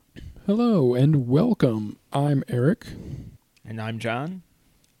Hello and welcome. I'm Eric, And I'm John.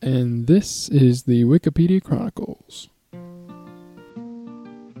 and this is the Wikipedia Chronicles.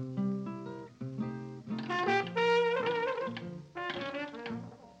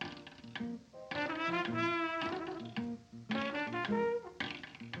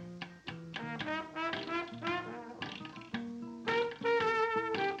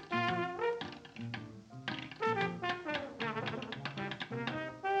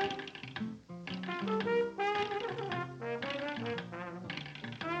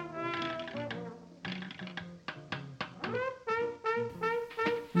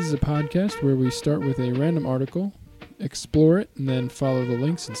 This is a podcast where we start with a random article, explore it, and then follow the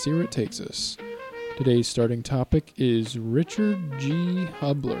links and see where it takes us. Today's starting topic is Richard G.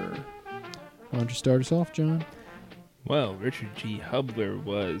 Hubler. Why don't you start us off, John? Well, Richard G. Hubler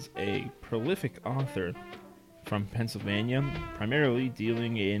was a prolific author from Pennsylvania, primarily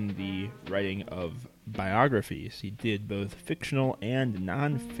dealing in the writing of biographies. He did both fictional and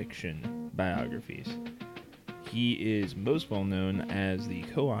non-fiction biographies. He is most well known as the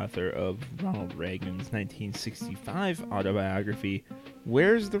co-author of Ronald Reagan's 1965 autobiography,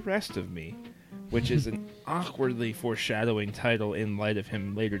 Where's the Rest of Me?, which is an awkwardly foreshadowing title in light of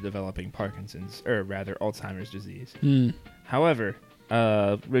him later developing Alzheimer's disease. However,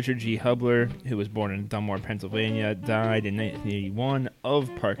 Richard G. Hubler, who was born in Dunmore, Pennsylvania, died in 1981 of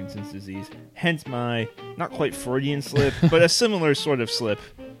Parkinson's disease, hence my not quite Freudian slip, but a similar sort of slip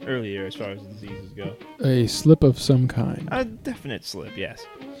earlier as far as the diseases go. A slip of some kind. A definite slip, yes.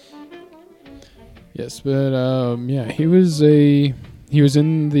 Yes, but he was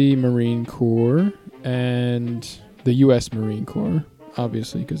in the Marine Corps and the U.S. Marine Corps,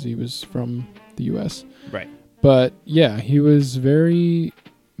 obviously, because he was from the U.S. Right. But yeah, he was very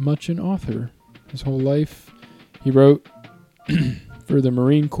much an author his whole life. He wrote for the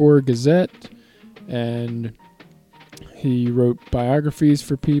Marine Corps Gazette, and he wrote biographies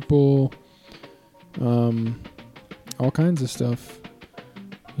for people, all kinds of stuff.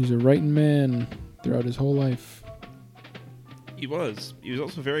 He's a writing man throughout his whole life. He was. He was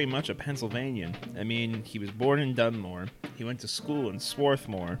also very much a Pennsylvanian. I mean, he was born in Dunmore. He went to school in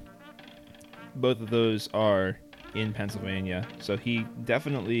Swarthmore. Both of those are in Pennsylvania. So he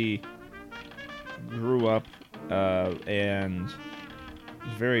definitely grew up and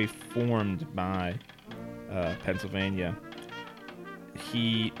was very formed by Pennsylvania.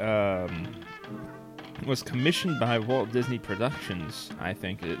 He was commissioned by Walt Disney Productions, I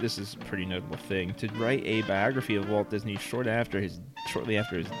think. This is a pretty notable thing, to write a biography of Walt Disney shortly after his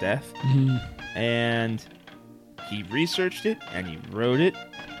death. Mm-hmm. And he researched it, and he wrote it,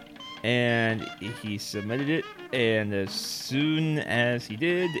 and he submitted it, and as soon as he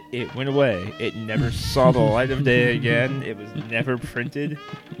did, it went away. It never saw the light of day again. It was never printed.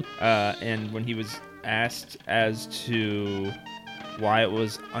 And when he was asked as to why it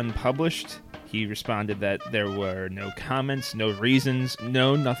was unpublished, he responded that there were no comments, no reasons,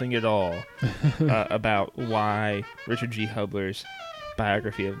 nothing at all about why Richard G. Hubler's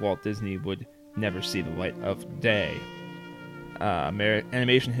biography of Walt Disney would never see the light of day.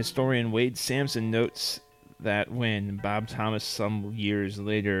 Animation historian Wade Sampson notes that when Bob Thomas some years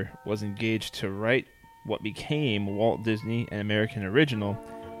later was engaged to write what became Walt Disney, an American Original,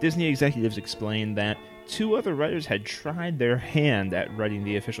 Disney executives explained that two other writers had tried their hand at writing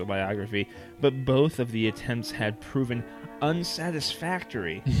the official biography, but both of the attempts had proven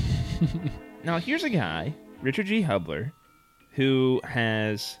unsatisfactory. Now, here's a guy, Richard G. Hubler, who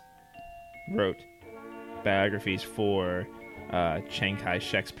has wrote biographies for Chiang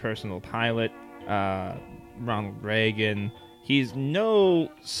Kai-shek's personal pilot, Ronald Reagan. He's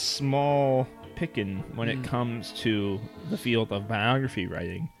no small pickin' when it comes to the field of biography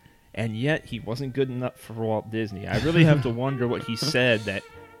writing. And yet, he wasn't good enough for Walt Disney. I really have to wonder what he said that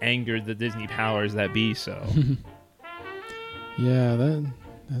angered the Disney powers that be so. Yeah,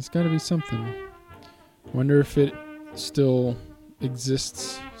 that's got to be something. Wonder if it still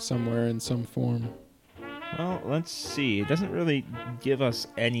exists somewhere in some form. Well, let's see. It doesn't really give us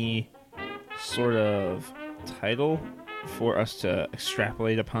any sort of title for us to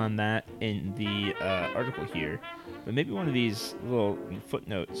extrapolate upon that in the article here. But maybe one of these little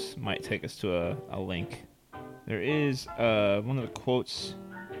footnotes might take us to a link. There is one of the quotes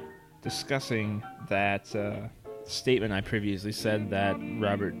discussing that statement I previously said that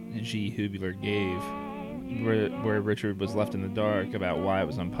Robert G. Hubler gave, where Richard was left in the dark about why it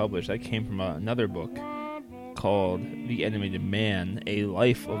was unpublished. That came from another book called The Animated Man, A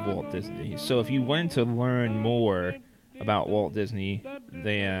Life of Walt Disney. So if you wanted to learn more about Walt Disney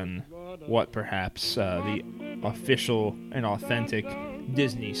than what perhaps the official and authentic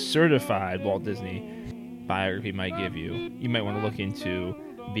Disney certified Walt Disney biography might give you, you might want to look into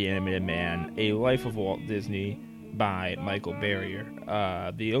The Animated Man, A Life of Walt Disney by Michael Barrier.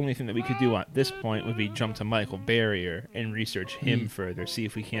 The only thing that we could do at this point would be jump to Michael Barrier and research him further, see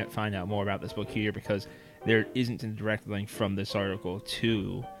if we can't find out more about this book here, because there isn't a direct link from this article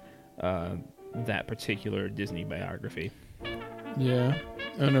to that particular Disney biography. Yeah,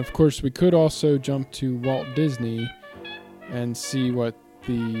 and of course we could also jump to Walt Disney and see what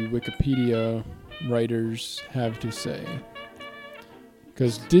the Wikipedia writers have to say.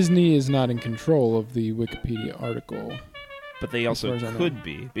 Because Disney is not in control of the Wikipedia article. But they also could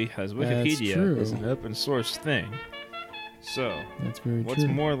be, because Wikipedia is an open source thing. So, that's very what's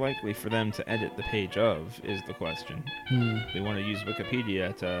true. more likely for them to edit the page of is the question. They want to use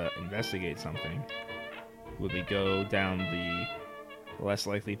Wikipedia to investigate something. Would we go down the less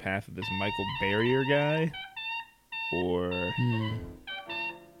likely path of this Michael Barrier guy? Or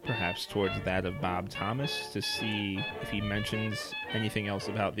perhaps towards that of Bob Thomas to see if he mentions anything else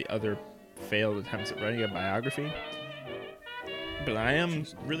about the other failed attempts at writing a biography? But I am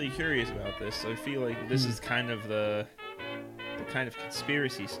really curious about this. I feel like this is kind of the kind of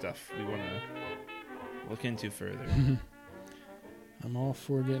conspiracy stuff we want to look into further. I'm all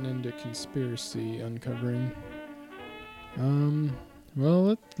for getting into conspiracy uncovering.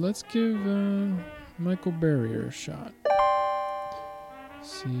 Well, let's give Michael Barrier a shot.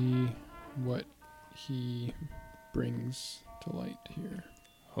 See what he brings to light here.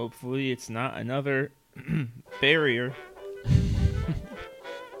 Hopefully it's not another barrier.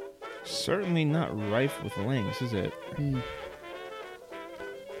 Certainly not rife with links, is it?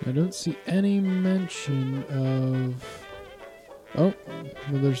 I don't see any mention of... Oh,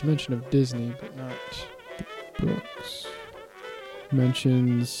 well, there's mention of Disney, but not the books.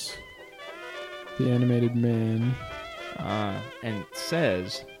 Mentions The Animated Man. And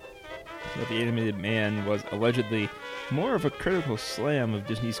says that The Animated Man was allegedly more of a critical slam of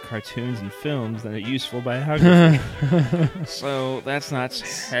Disney's cartoons and films than a useful biography. So that's not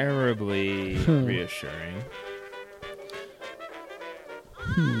terribly reassuring.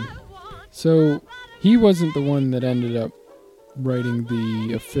 So he wasn't the one that ended up writing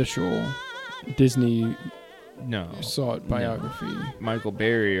the official Disney sought biography. No. Michael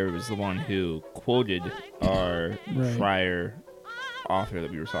Barrier was the one who quoted our prior author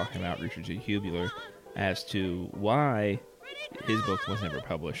that we were talking about, Richard J. Hubler, as to why his book was never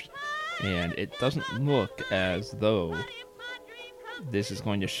published. And it doesn't look as though this is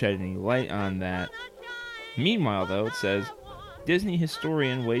going to shed any light on that. Meanwhile, though, it says, Disney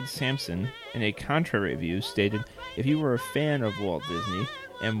historian Wade Sampson, in a contrary view, stated, if you were a fan of Walt Disney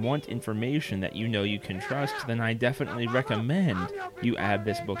and want information that you know you can trust, then I definitely recommend you add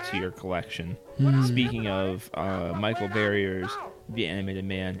this book to your collection. Speaking of Michael Barrier's The Animated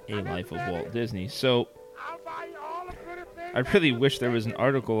Man, A Life of Walt Disney. So, I really wish there was an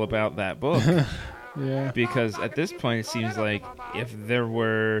article about that book. Yeah. Because at this point it seems like if there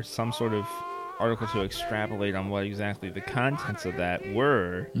were some sort of article to extrapolate on what exactly the contents of that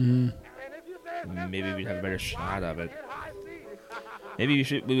were, maybe we'd have a better shot of it. Maybe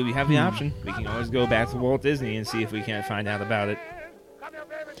we have the option. We can always go back to Walt Disney and see if we can't find out about it.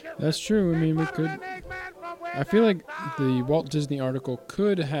 That's true. I mean, we could... I feel like the Walt Disney article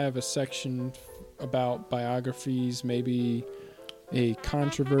could have a section about biographies, maybe a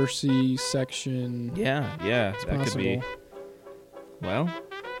controversy section. Yeah, that could be. Well,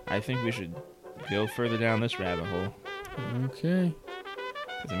 I think we should go further down this rabbit hole. Okay.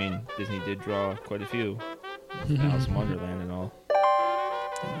 'Cause, I mean, Disney did draw quite a few. Alice in Wonderland and all.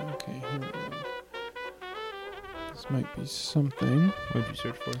 Okay, here we go. This might be something. What did you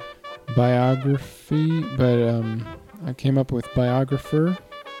search for? Biography, but I came up with biographer.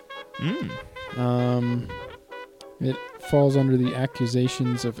 It falls under the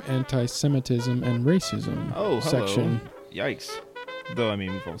accusations of anti-Semitism and racism section. Yikes. Though, I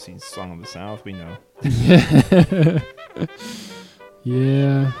mean, we've all seen Song of the South, we know.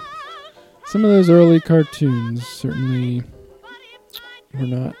 Yeah. Some of those early cartoons certainly were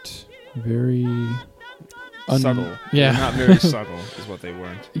not very... subtle. Yeah. Not very subtle is what they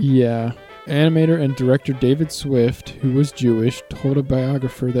weren't. Yeah. Animator and director David Swift, who was Jewish, told a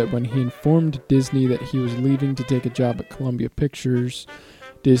biographer that when he informed Disney that he was leaving to take a job at Columbia Pictures,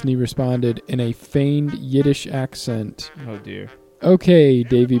 Disney responded in a feigned Yiddish accent. Oh, dear. Okay,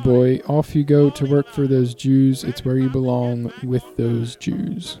 Davy boy, off you go to work for those Jews. It's where you belong, with those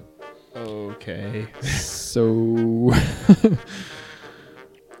Jews. Okay. So...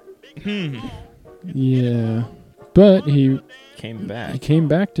 Yeah. But he came back. He came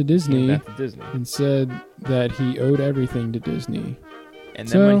back to Disney, And said that he owed everything to Disney. And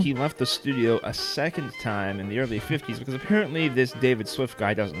then when he left the studio a second time in the early 50s, because apparently this David Swift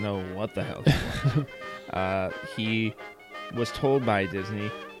guy doesn't know what the hell he's doing, he was told by Disney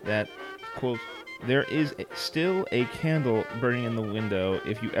that, quote, there is still a candle burning in the window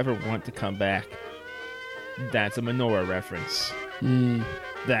if you ever want to come back. That's a menorah reference.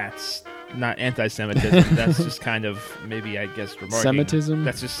 That's not anti-Semitism. That's just kind of, maybe, I guess, remarking. Semitism?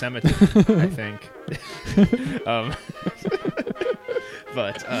 That's just Semitism, I think.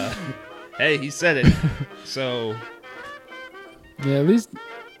 But, hey, he said it. So... Yeah, at least,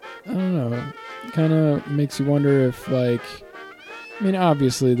 I don't know. It kind of makes you wonder if, like... I mean,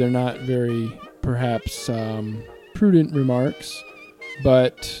 obviously, they're not very, perhaps, prudent remarks.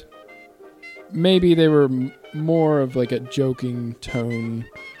 But maybe they were more of, like, a joking tone.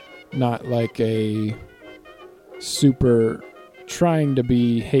 Not like a super trying to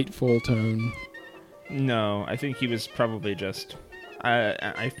be hateful tone. No, I think he was probably just...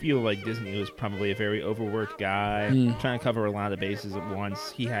 I feel like Disney was probably a very overworked guy, trying to cover a lot of bases at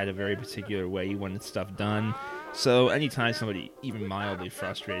once. He had a very particular way he wanted stuff done. So anytime somebody even mildly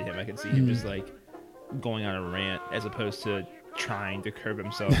frustrated him, I could see him just like going on a rant as opposed to trying to curb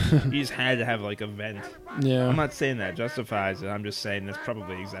himself. He just had to have like a vent. Yeah. I'm not saying that justifies it. I'm just saying that's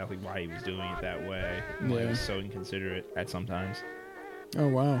probably exactly why he was doing it that way. Why he was so inconsiderate at sometimes. Oh,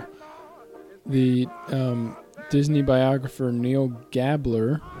 wow. The Disney biographer Neil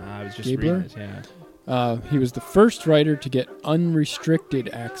Gabler. I was just reading this, yeah. He was the first writer to get unrestricted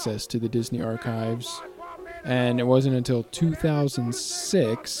access to the Disney archives, and it wasn't until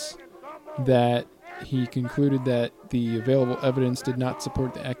 2006 that he concluded that the available evidence did not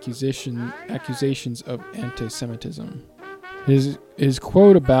support the accusations of anti-Semitism. His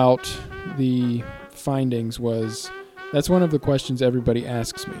quote about the findings was, "That's one of the questions everybody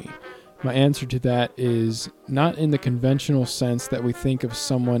asks me. My answer to that is not in the conventional sense that we think of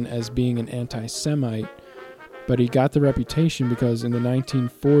someone as being an anti-Semite, but he got the reputation because in the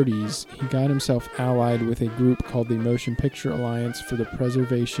 1940s, he got himself allied with a group called the Motion Picture Alliance for the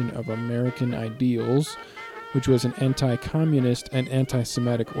Preservation of American Ideals, which was an anti-communist and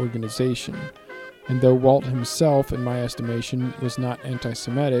anti-Semitic organization. And though Walt himself, in my estimation, was not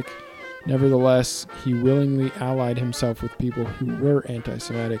anti-Semitic, nevertheless, he willingly allied himself with people who were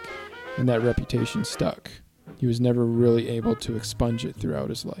anti-Semitic, and that reputation stuck. He was never really able to expunge it throughout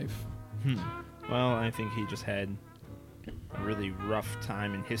his life." Well, I think he just had a really rough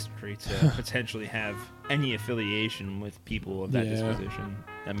time in history to potentially have any affiliation with people of that disposition.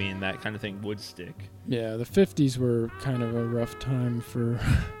 I mean, that kind of thing would stick. Yeah, the 50s were kind of a rough time for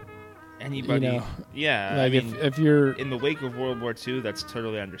anybody. You know, yeah, like I mean, if you're in the wake of World War II, that's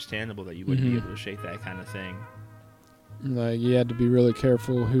totally understandable that you wouldn't be able to shake that kind of thing. Like, you had to be really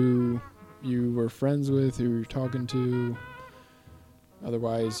careful who you were friends with, who you're talking to.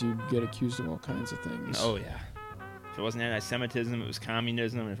 Otherwise, you'd get accused of all kinds of things. Oh, yeah. If it wasn't anti-Semitism, it was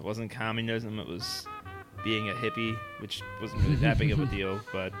communism. If it wasn't communism, it was being a hippie, which wasn't really that big of a deal,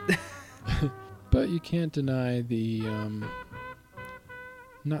 but... But you can't deny the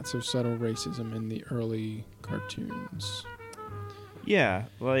not-so-subtle racism in the early cartoons. Yeah,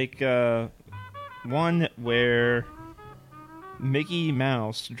 like one where Mickey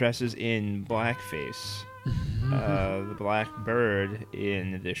Mouse dresses in blackface. The black bird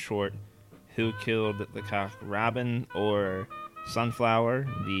in the short Who Killed the Cock Robin, or Sunflower,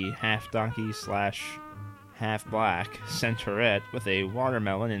 the half-donkey / half-black centaurette with a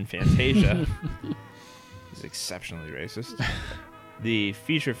watermelon in Fantasia. He's exceptionally racist. The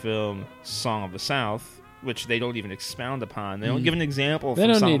feature film Song of the South, which they don't even expound upon. They don't give an example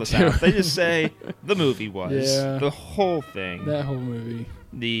from Song of the South. They just say the movie was. Yeah. The whole thing. That whole movie.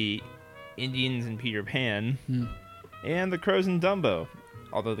 The Indians in Peter Pan, and the crows in Dumbo.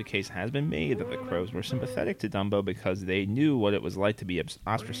 Although the case has been made that the crows were sympathetic to Dumbo because they knew what it was like to be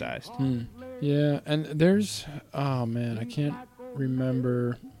ostracized. Yeah, and there's... Oh, man, I can't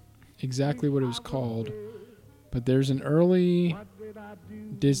remember exactly what it was called, but there's an early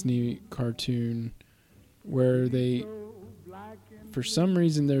Disney cartoon where they... For some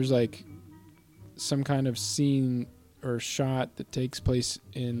reason, there's, like, some kind of scene or shot that takes place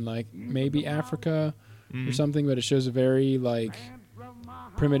in, like, maybe Africa or something, but it shows a very, like,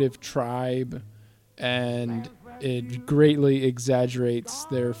 primitive tribe, and it greatly exaggerates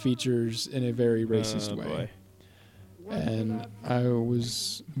their features in a very racist way. Boy. And I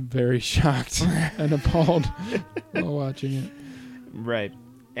was very shocked and appalled while watching it. Right.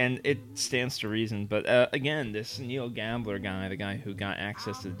 And it stands to reason, but again, this Neil Gabler guy, the guy who got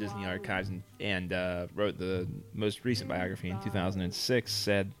access to the Disney archives and wrote the most recent biography in 2006,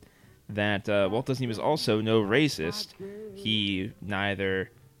 said that Walt Disney was also no racist. He neither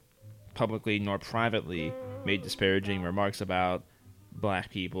publicly nor privately made disparaging remarks about black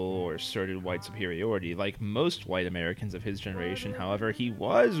people or asserted white superiority. Like most white Americans of his generation, however, he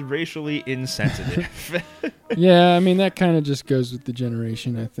was racially insensitive. Yeah, I mean, that kind of just goes with the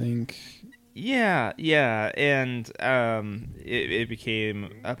generation, I think. Yeah, and it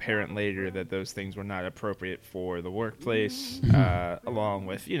became apparent later that those things were not appropriate for the workplace, along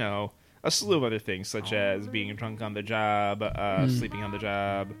with, a slew of other things, such as being drunk on the job, sleeping on the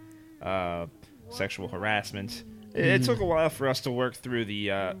job, sexual harassment. It took a while for us to work through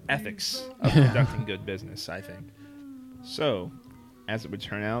the ethics of conducting good business, I think. So, as it would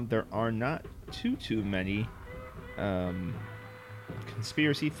turn out, there are not too many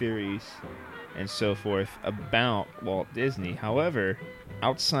conspiracy theories and so forth about Walt Disney. However,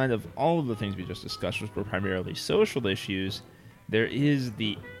 outside of all of the things we just discussed, which were primarily social issues, there is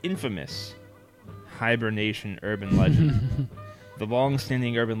the infamous hibernation urban legend. The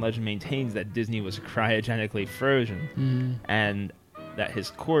long-standing urban legend maintains that Disney was cryogenically frozen and that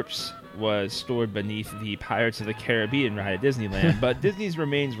his corpse was stored beneath the Pirates of the Caribbean ride at Disneyland, but Disney's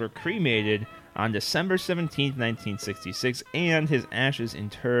remains were cremated on December 17, 1966, and his ashes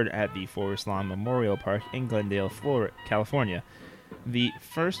interred at the Forest Lawn Memorial Park in Glendale, California. The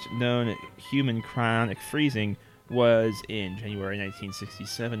first known human cryonic freezing was in January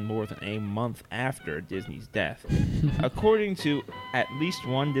 1967, more than a month after Disney's death. According to at least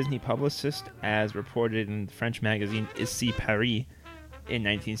one Disney publicist, as reported in the French magazine Ici Paris in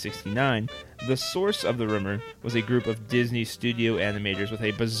 1969, the source of the rumor was a group of Disney studio animators with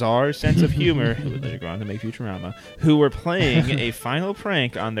a bizarre sense of humor, who would later go on to make Futurama, who were playing a final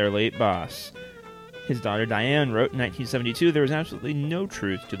prank on their late boss. His daughter Diane wrote in 1972, "There was absolutely no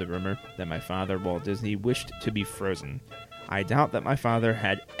truth to the rumor that my father, Walt Disney, wished to be frozen. I doubt that my father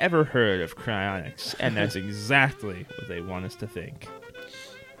had ever heard of cryonics, and that's exactly what they want us to think."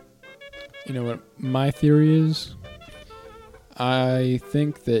 You know what my theory is? I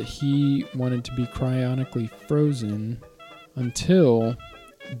think that he wanted to be cryonically frozen until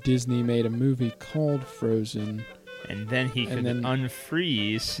Disney made a movie called Frozen. And then he could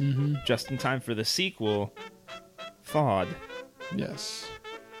unfreeze just in time for the sequel, Thawed. Yes.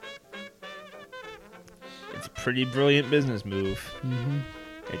 It's a pretty brilliant business move.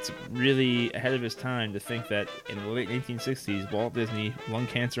 It's really ahead of his time to think that in the late 1960s, Walt Disney, lung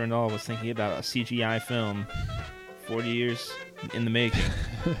cancer and all, was thinking about a CGI film 40 years in the making.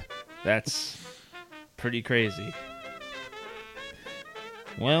 That's pretty crazy.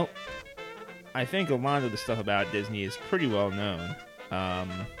 Well, I think a lot of the stuff about Disney is pretty well known.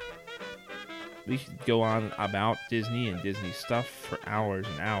 We could go on about Disney and Disney stuff for hours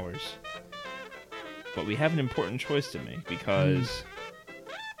and hours. But we have an important choice to make because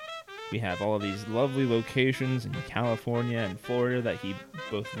we have all of these lovely locations in California and Florida that he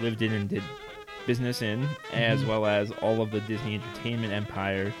both lived in and did business in, as well as all of the Disney Entertainment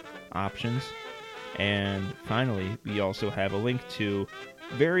Empire options. And finally, we also have a link to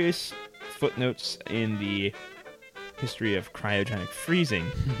various footnotes in the history of cryogenic freezing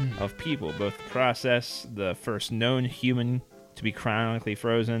of people, both the process, the first known human to be cryogenically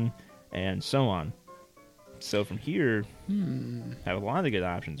frozen, and so on. So from here, have a lot of good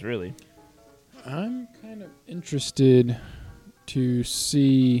options, really. I'm kind of interested to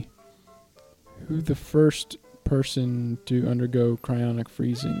see who the first person to undergo cryonic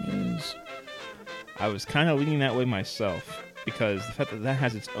freezing is. I was kind of leaning that way myself, because the fact that that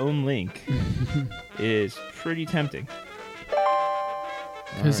has its own link is pretty tempting.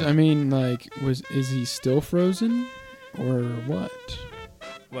 Because, I mean, like, is he still frozen, or what?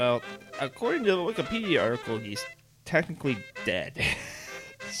 Well, according to the Wikipedia article, he's technically dead.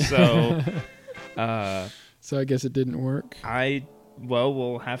 So, so I guess it didn't work?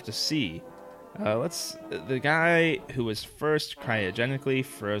 We'll have to see. The guy who was first cryogenically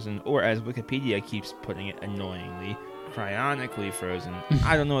frozen, or as Wikipedia keeps putting it annoyingly, cryonically frozen.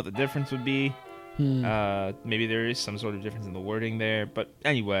 I don't know what the difference would be. Maybe there is some sort of difference in the wording there. But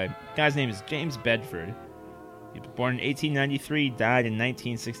anyway, guy's name is James Bedford. He was born in 1893, died in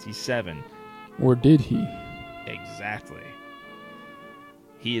 1967. Or did he? Exactly.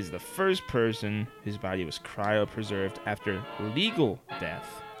 He is the first person whose body was cryopreserved after legal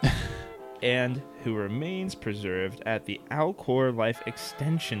death. And who remains preserved at the Alcor Life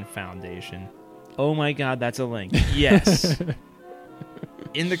Extension Foundation. Oh my god, that's a link. Yes.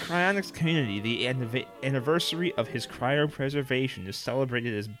 In the cryonics community, the anniversary of his cryopreservation is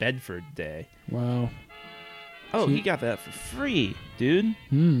celebrated as Bedford Day. Wow. Oh, he got that for free, dude.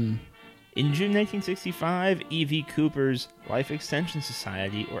 In June 1965, E.V. Cooper's Life Extension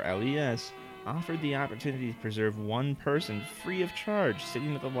Society, or LES, offered the opportunity to preserve one person free of charge,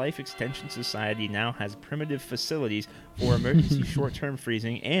 stating that the Life Extension Society now has primitive facilities for emergency short-term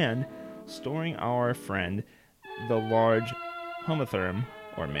freezing and storing our friend, the large homotherm,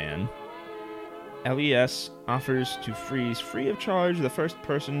 or man. LES offers to freeze free of charge the first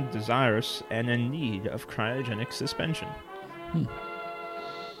person desirous and in need of cryogenic suspension.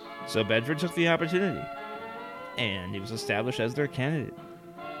 So Bedford took the opportunity, and he was established as their candidate.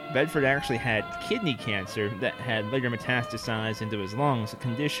 Bedford actually had kidney cancer that had later metastasized into his lungs, a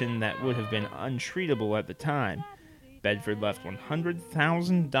condition that would have been untreatable at the time. Bedford left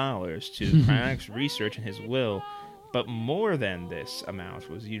 $100,000 to cryonics research in his will, but more than this amount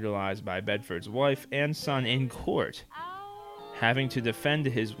was utilized by Bedford's wife and son in court, having to defend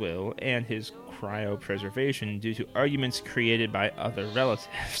his will and his cryopreservation due to arguments created by other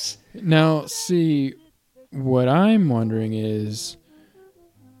relatives. Now, see, what I'm wondering is,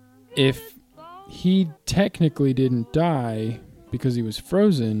 if he technically didn't die because he was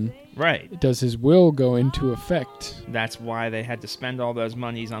frozen, Right. does his will go into effect? That's why they had to spend all those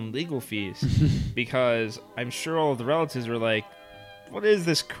monies on legal fees. Because I'm sure all of the relatives were like, what is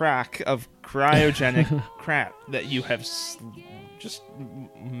this crack of cryogenic crap that you have just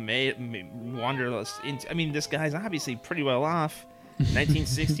made wanderlust into? I mean, this guy's obviously pretty well off.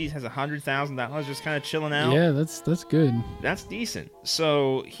 1960s, has $100,000 just kind of chilling out. Yeah, that's good. That's decent.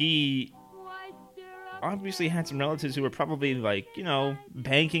 So he obviously had some relatives who were probably like,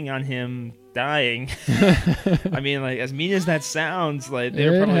 banking on him dying. I mean, like, as mean as that sounds, like, they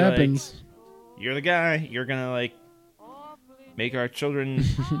were probably happens. like, you're the guy, you're gonna like make our children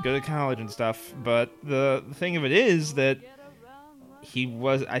go to college and stuff. But the thing of it is that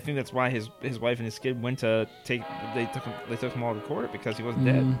I think that's why his wife and his kid went to they took him all to court, because he wasn't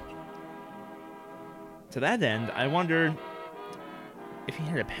dead. To that end, I wonder if he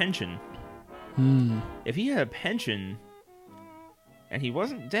had a pension. If he had a pension and he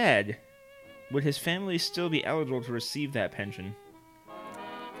wasn't dead, would his family still be eligible to receive that pension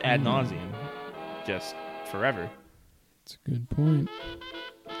ad nauseum, just forever? That's a good point.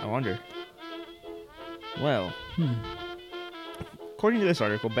 I wonder. Well, according to this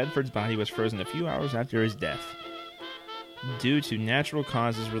article, Bedford's body was frozen a few hours after his death due to natural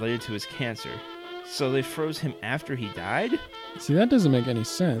causes related to his cancer. So they froze him after he died? See, that doesn't make any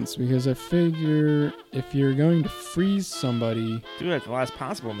sense, because I figure if you're going to freeze somebody, do it at the last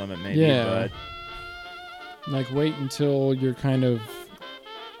possible moment, maybe. yeah, but like wait until you're kind of,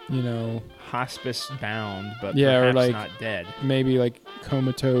 hospice bound, but yeah, perhaps or like not dead. Maybe like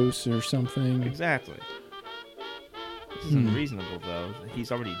comatose or something. Exactly. This is unreasonable, though.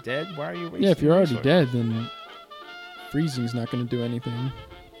 He's already dead. Why are you wasting? Yeah, if you're already dead, then freezing's not going to do anything.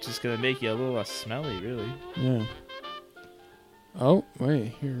 Just gonna make you a little less smelly, really. Yeah. Oh,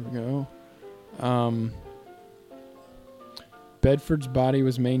 wait, here we go. Bedford's body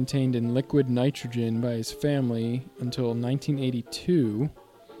was maintained in liquid nitrogen by his family until 1982,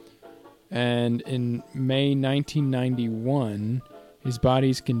 and in May 1991, his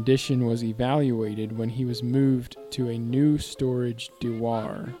body's condition was evaluated when he was moved to a new storage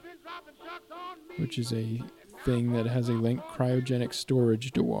devoir, which is a thing that has a link, cryogenic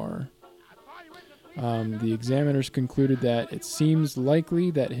storage devoir. The examiners concluded that it seems likely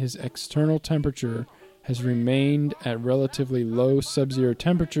that his external temperature has remained at relatively low sub-zero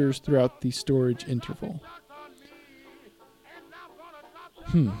temperatures throughout the storage interval.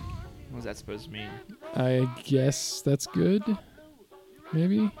 What's that supposed to mean? I guess that's good,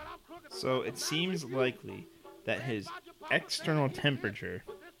 maybe? So it seems likely that his external temperature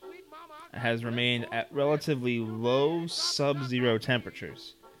has remained at relatively low sub-zero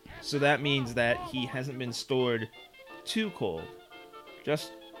temperatures. So that means that he hasn't been stored too cold,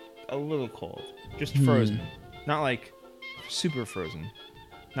 just a little cold, just frozen. Not like super frozen,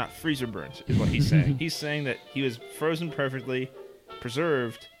 not freezer burnt is what he's saying. He's saying that he was frozen perfectly,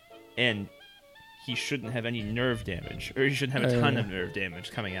 preserved, and he shouldn't have any nerve damage, or he shouldn't have a ton of nerve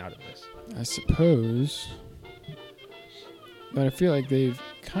damage coming out of this. I suppose. But I feel like they've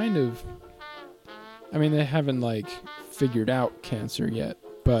kind of... they haven't, figured out cancer yet,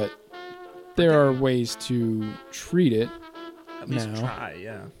 but there are ways to treat it At least try,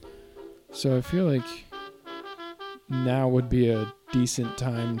 yeah. So I feel like now would be a decent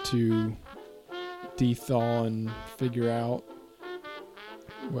time to de-thaw and figure out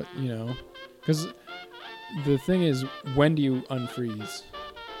what, because the thing is, when do you unfreeze?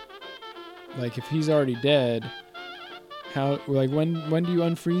 Like, if he's already dead, when do you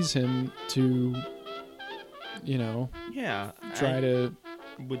unfreeze him to, try to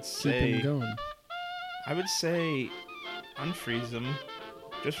would keep him say going. I would say unfreeze him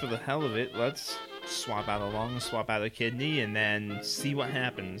just for the hell of it. Let's swap out a lung, swap out a kidney, and then see what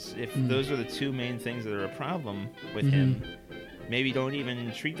happens. If those are the two main things that are a problem with him, maybe don't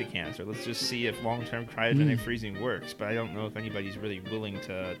even treat the cancer. Let's just see if long-term cryogenic freezing works. But I don't know if anybody's really willing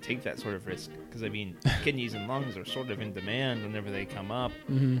to take that sort of risk. Because, I mean, kidneys and lungs are sort of in demand whenever they come up.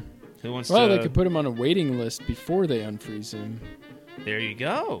 Who wants to... Well, they could put him on a waiting list before they unfreeze him. There you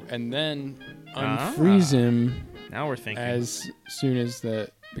go. And then unfreeze him now we're thinking. As soon as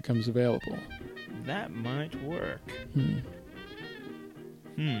that becomes available. That might work.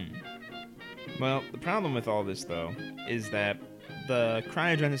 Well, the problem with all this, though, is that the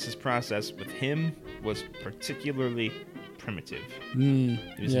cryogenesis process with him was particularly primitive. He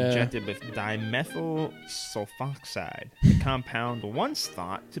was injected with dimethyl sulfoxide, a compound once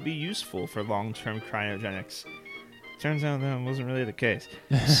thought to be useful for long-term cryogenics. Turns out that wasn't really the case.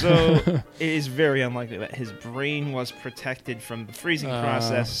 So it is very unlikely that his brain was protected from the freezing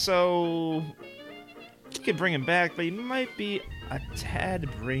process. So you could bring him back, but he might be a tad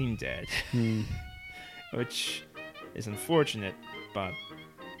brain dead, which is unfortunate. But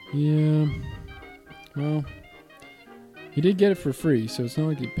yeah, well, he did get it for free, so it's not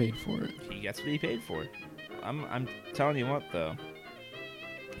like he paid for it. He gets what he paid for. I'm telling you what, though,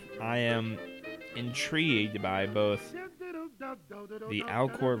 I am intrigued by both the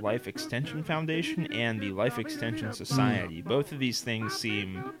Alcor Life Extension Foundation and the Life Extension Society. Both of these things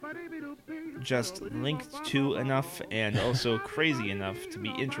seem just linked to enough and also crazy enough to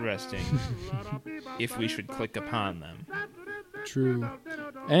be interesting if we should click upon them. True.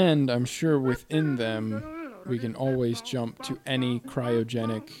 And I'm sure within them we can always jump to any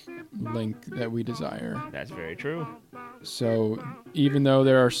cryogenic link that we desire. That's very true. So even though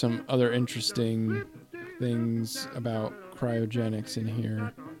there are some other interesting things about cryogenics in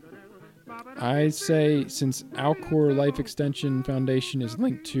here, I say since Alcor Life Extension Foundation is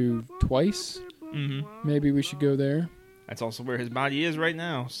linked to twice, maybe we should go there. That's also where his body is right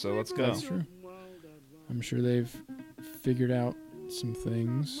now, so let's go. That's true. I'm sure they've figured out some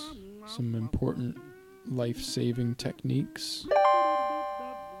things, some important life-saving techniques.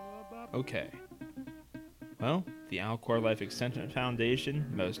 Okay. Well, the Alcor Life Extension Foundation,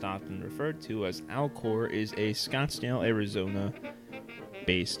 most often referred to as Alcor, is a Scottsdale,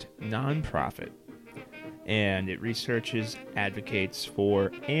 Arizona-based nonprofit, and it researches, advocates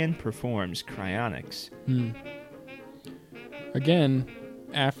for, and performs cryonics. Again,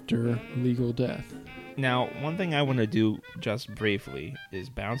 after legal death. Now, one thing I want to do just briefly is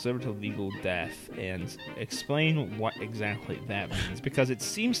bounce over to legal death and explain what exactly that means, because it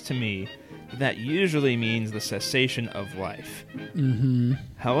seems to me that usually means the cessation of life.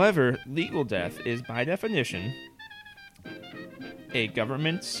 However, legal death is, by definition, a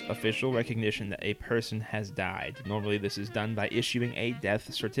government's official recognition that a person has died. Normally, this is done by issuing a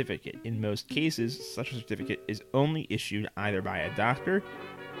death certificate. In most cases, such a certificate is only issued either by a doctor,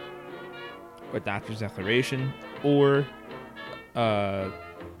 a doctor's declaration, or by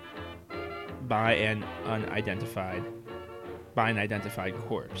an identified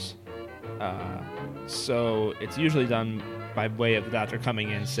corpse. So it's usually done by way of the doctor coming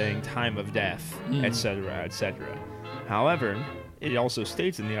in saying time of death, etc., etc. However, it also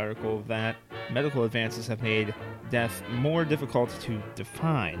states in the article that medical advances have made death more difficult to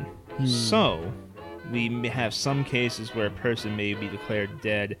define. So we may have some cases where a person may be declared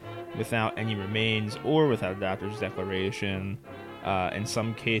dead without any remains or without a doctor's declaration. In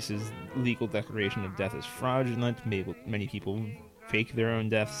some cases, legal declaration of death is fraudulent. Many people fake their own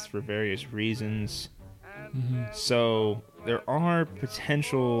deaths for various reasons. So there are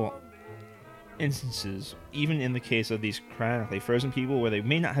potential instances, even in the case of these cryogenically frozen people, where they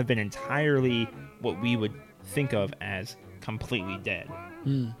may not have been entirely what we would think of as completely dead.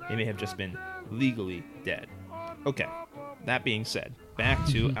 They may have just been legally dead. Okay, that being said, back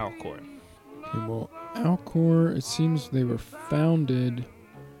to Alcor. Okay, well, Alcor, it seems they were founded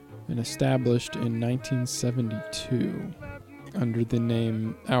and established in 1972 under the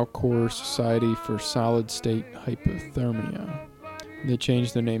name Alcor Society for Solid State Hypothermia. They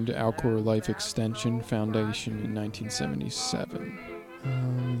changed their name to Alcor Life Extension Foundation in 1977.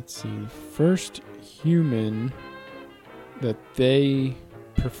 Let's see. The first human that they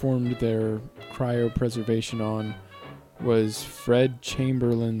performed their cryopreservation on was Fred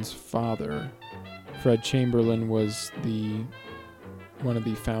Chamberlain's father. Fred Chamberlain was one of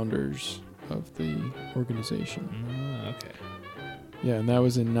the founders of the organization. Okay. Yeah, and that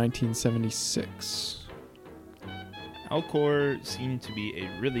was in 1976. Alcor seemed to be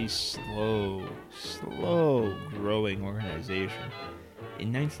a really slow growing organization.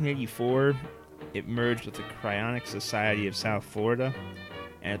 In 1984, it merged with the Cryonic Society of South Florida,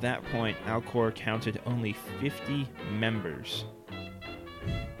 and at that point, Alcor counted only 50 members.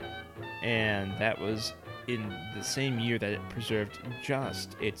 And that was in the same year that it preserved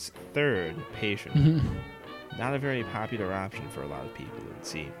just its third patient. Not a very popular option for a lot of people, it would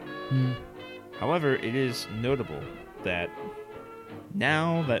seem. However, it is notable that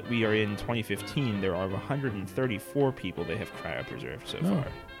now that we are in 2015, there are 134 people they have cryopreserved so far.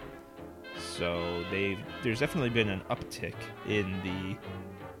 So there's definitely been an uptick in the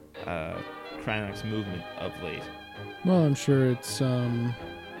cryonics movement of late. Well, I'm sure it's a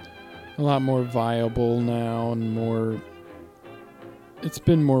lot more viable now and it's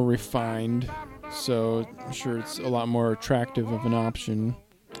been more refined, so I'm sure it's a lot more attractive of an option.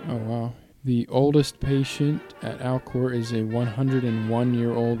 Oh, wow. The oldest patient at Alcor is a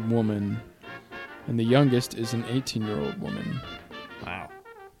 101-year-old woman, and the youngest is an 18-year-old woman. Wow.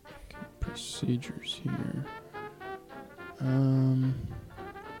 Okay, procedures here.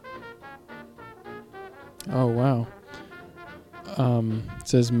 Oh, wow. It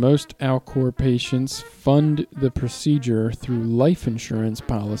says most Alcor patients fund the procedure through life insurance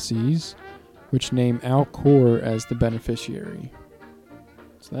policies, which name Alcor as the beneficiary.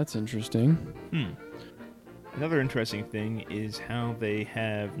 So that's interesting. Another interesting thing is how they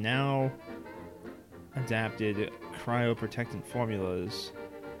have now adapted cryoprotectant formulas,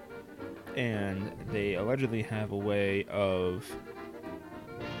 and they allegedly have a way of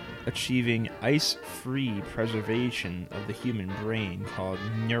achieving ice-free preservation of the human brain called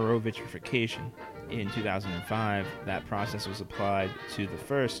neurovitrification. In 2005, that process was applied to the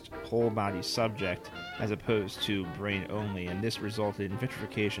first whole-body subject as opposed to brain only, and this resulted in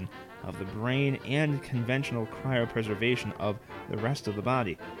vitrification of the brain and conventional cryopreservation of the rest of the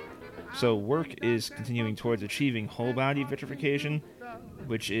body. So work is continuing towards achieving whole-body vitrification,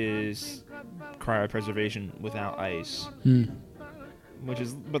 which is cryopreservation without ice.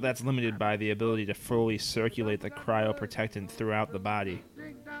 But that's limited by the ability to fully circulate the cryoprotectant throughout the body.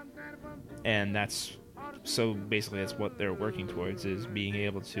 And so basically that's what they're working towards, is being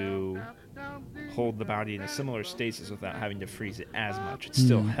able to hold the body in a similar stasis without having to freeze it as much. It's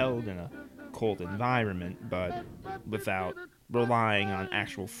still held in a cold environment, but without relying on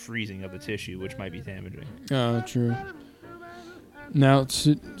actual freezing of the tissue, which might be damaging. Oh, true. Now,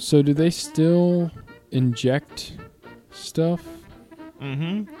 so do they still inject stuff?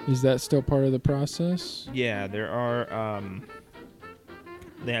 Is that still part of the process? Yeah, there are.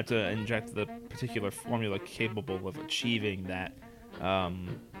 They have to inject the particular formula capable of achieving that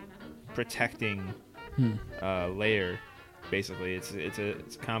protecting layer. Basically, it's a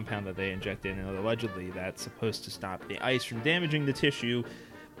compound that they inject in, and allegedly that's supposed to stop the ice from damaging the tissue.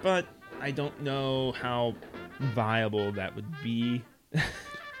 But I don't know how viable that would be.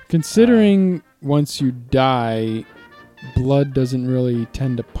 Considering once you die, blood doesn't really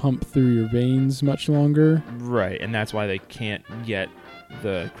tend to pump through your veins much longer. Right, and that's why they can't get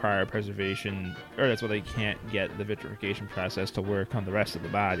the cryopreservation, or that's why they can't get the vitrification process to work on the rest of the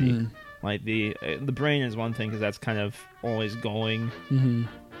body. Like the brain is one thing because that's kind of always going,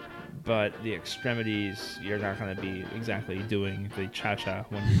 but the extremities, you're not going to be exactly doing the cha-cha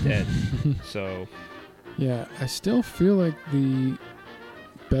when you're dead. So, yeah, I still feel like the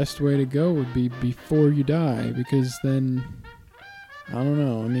best way to go would be before you die, because then, I don't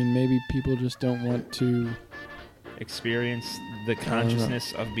know, I mean, maybe people just don't want to experience the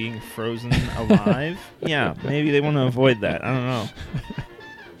consciousness of being frozen alive. Yeah, maybe they want to avoid that. I don't know.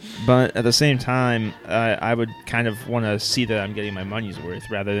 But at the same time, I would kind of want to see that I'm getting my money's worth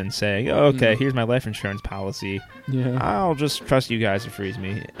rather than saying, oh, okay, here's my life insurance policy. Yeah. I'll just trust you guys to freeze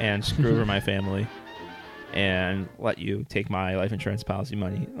me and screw over my family and let you take my life insurance policy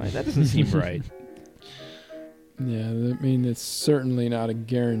money. Like, that doesn't seem right. Yeah, I mean, it's certainly not a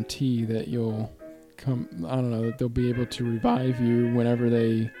guarantee that you'll come, I don't know, that they'll be able to revive you whenever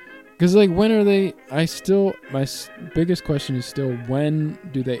they, because like, when are they, my biggest question is still, when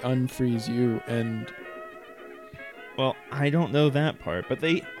do they unfreeze you? And well, I don't know that part, but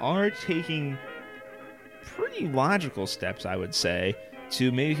they are taking pretty logical steps, I would say,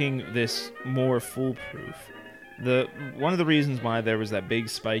 to making this more foolproof. One of the reasons why there was that big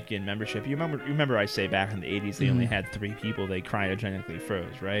spike in membership, you remember I say back in the 80s they only had 3 people they cryogenically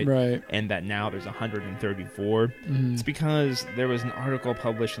froze, right? Right. And that now there's 134. It's because there was an article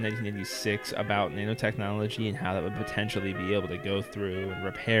published in 1986 about nanotechnology and how that would potentially be able to go through and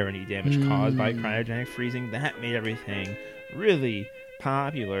repair any damage caused by cryogenic freezing. That made everything really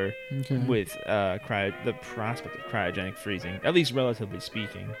popular Okay. with the prospect of cryogenic freezing, at least relatively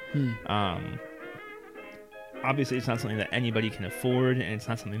speaking. Obviously, it's not something that anybody can afford, and it's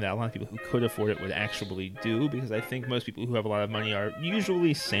not something that a lot of people who could afford it would actually do, because I think most people who have a lot of money are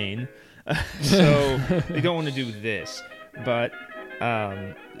usually sane, so they don't want to do this. But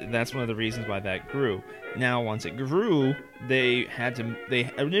that's one of the reasons why that grew. Now, once it grew, they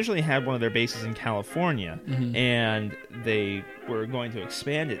initially had one of their bases in California, and they were going to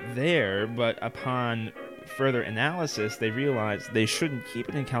expand it there, but upon further analysis, they realized they shouldn't keep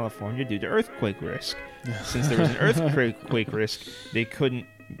it in California due to earthquake risk. Since there was an earthquake risk, they couldn't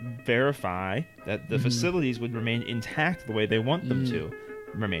verify that the facilities would remain intact the way they want them to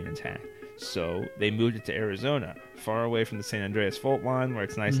remain intact. So they moved it to Arizona, far away from the San Andreas fault line, where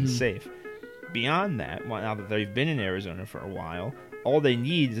it's nice and safe. Beyond that, now that they've been in Arizona for a while, all they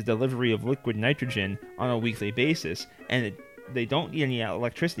need is a delivery of liquid nitrogen on a weekly basis, and they don't need any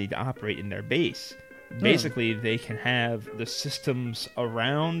electricity to operate in their base. Basically, they can have the systems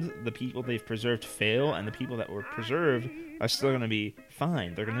around the people they've preserved fail, and the people that were preserved are still going to be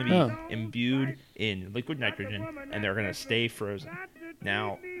fine. They're going to be imbued in liquid nitrogen, and they're going to stay frozen.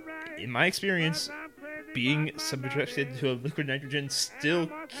 Now, in my experience, being subjected to a liquid nitrogen still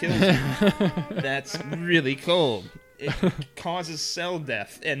kills you. That's really cold. It causes cell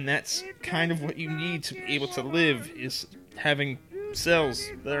death, and that's kind of what you need to be able to live, is having cells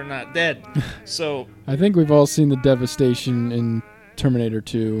that are not dead. So I think we've all seen the devastation in Terminator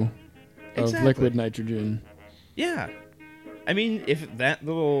 2 of liquid nitrogen. Yeah. I mean, if that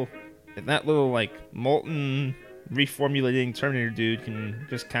little like molten reformulating Terminator dude can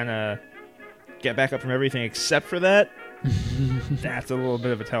just kind of get back up from everything except for that, that's a little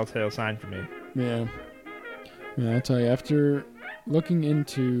bit of a telltale sign for me. Yeah, I'll tell you, after looking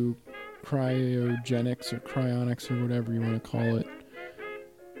into cryogenics or cryonics or whatever you want to call it,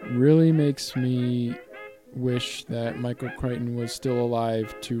 really makes me wish that Michael Crichton was still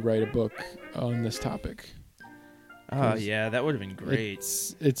alive to write a book on this topic. Oh, yeah, that would have been great.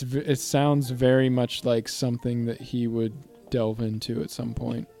 It sounds very much like something that he would delve into at some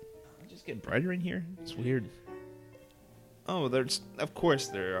point. Just get brighter in here? It's weird. Oh, of course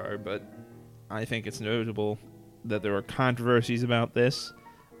there are, but I think it's notable that there were controversies about this.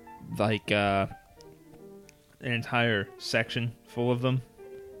 Like, an entire section full of them.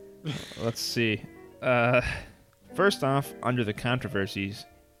 Let's see. First off, under the controversies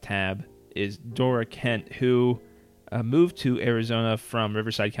tab is Dora Kent, who moved to Arizona from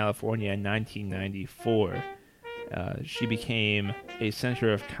Riverside, California in 1994. She became a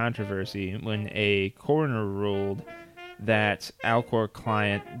center of controversy when a coroner ruled that Alcor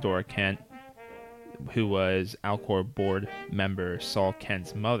client Dora Kent, who was Alcor board member Saul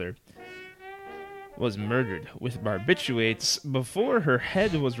Kent's mother, was murdered with barbiturates before her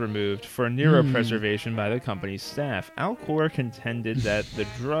head was removed for neuropreservation by the company's staff. Alcor contended that the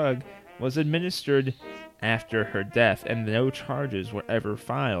drug was administered after her death, and no charges were ever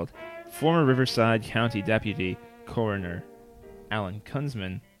filed. Former Riverside County Deputy Coroner Alan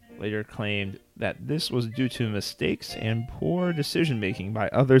Kunzman later claimed that this was due to mistakes and poor decision-making by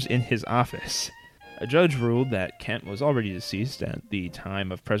others in his office. A judge ruled that Kent was already deceased at the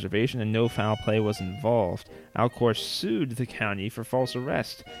time of preservation and no foul play was involved. Alcor sued the county for false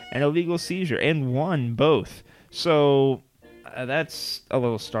arrest and illegal seizure and won both. So that's a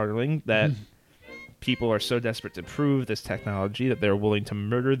little startling that people are so desperate to prove this technology that they're willing to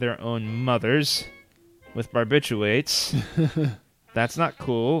murder their own mothers with barbiturates. That's not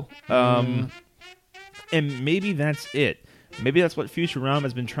cool. And maybe that's it. Maybe that's what Futurama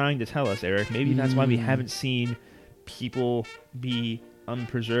has been trying to tell us, Eric. Maybe that's why we haven't seen people be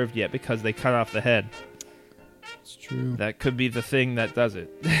unpreserved yet, because they cut off the head. It's true. That could be the thing that does it.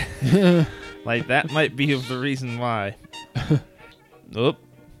 Like, that might be the reason why. Oop.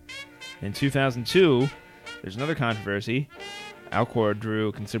 In 2002, there's another controversy. Alcor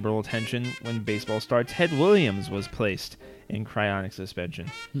drew considerable attention when baseball star Ted Williams was placed in cryonic suspension.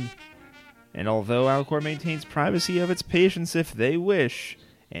 And although Alcor maintains privacy of its patients if they wish,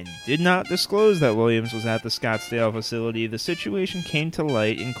 and did not disclose that Williams was at the Scottsdale facility, the situation came to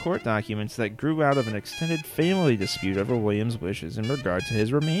light in court documents that grew out of an extended family dispute over Williams' wishes in regard to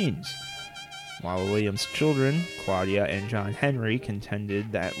his remains. While Williams' children, Claudia and John Henry,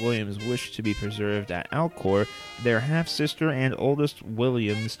 contended that Williams wished to be preserved at Alcor, their half-sister and oldest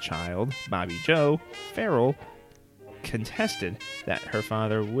Williams child, Bobby Jo Farrell, contested that her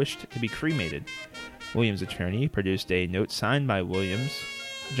father wished to be cremated. Williams' attorney produced a note signed by Williams,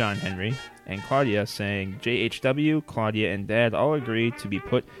 John Henry, and Claudia, saying, JHW, Claudia, and Dad all agreed to be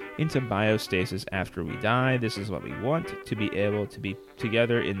put into biostasis after we die. This is what we want, to be able to be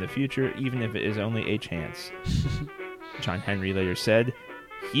together in the future, even if it is only a chance. John Henry later said,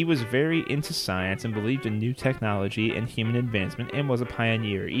 he was very into science and believed in new technology and human advancement and was a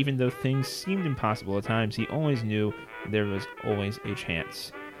pioneer. Even though things seemed impossible at times, he always knew there was always a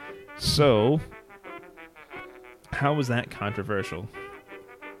chance. So, how was that controversial?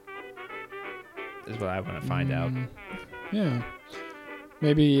 Is what I want to find out. Yeah.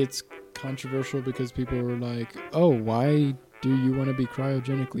 Maybe it's controversial because people were like, oh, why do you want to be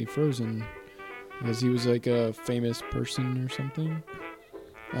cryogenically frozen? Because he was like a famous person or something?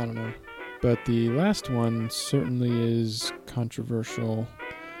 I don't know. But the last one certainly is controversial,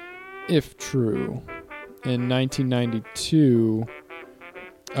 if true. In 1992...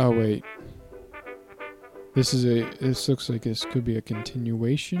 Oh, wait. This looks like this could be a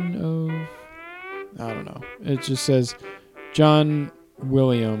continuation of... I don't know. It just says John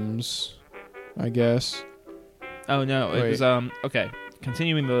Williams, I guess. Oh, no. It was, okay.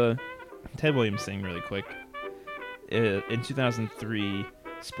 Continuing the Ted Williams thing really quick. In 2003...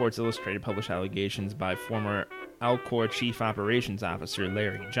 Sports Illustrated published allegations by former Alcor Chief Operations Officer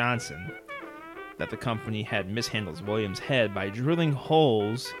Larry Johnson that the company had mishandled Williams' head by drilling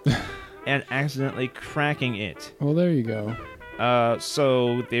holes and accidentally cracking it. Well, there you go.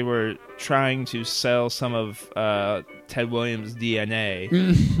 So they were trying to sell some of Ted Williams' DNA,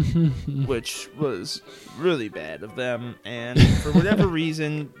 which was really bad of them. And for whatever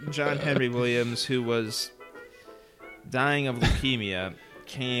reason, John Henry Williams, who was dying of leukemia,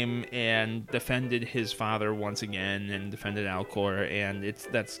 came and defended his father once again and defended Alcor, and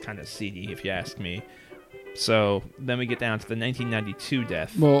that's kind of seedy if you ask me. So then we get down to the 1992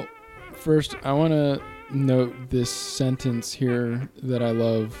 death. Well, first I want to note this sentence here that I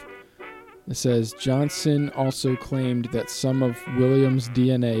love. It says, Johnson also claimed that some of Williams'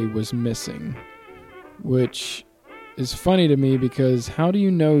 DNA was missing, which is funny to me because how do you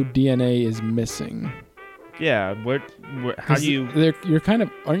know DNA is missing? Yeah, how do you... You're kind of...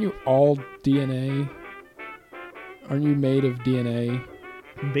 Aren't you all DNA? Aren't you made of DNA?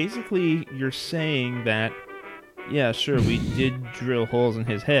 Basically, you're saying that, yeah, sure, we did drill holes in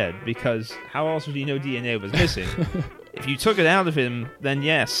his head, because how else would you know DNA was missing? If you took it out of him, then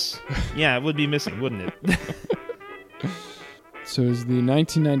yes. Yeah, it would be missing, wouldn't it? So is the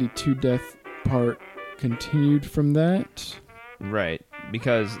 1992 death part continued from that? Right.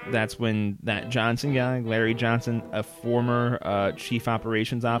 Because that's when that Johnson guy, Larry Johnson, a former chief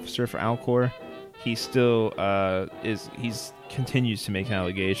operations officer for Alcor, he still continues to make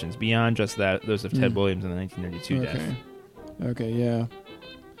allegations beyond just those of Ted Williams in the 1992 death. Okay, yeah.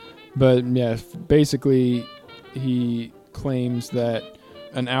 But yeah, basically he claims that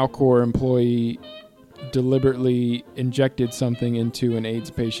an Alcor employee deliberately injected something into an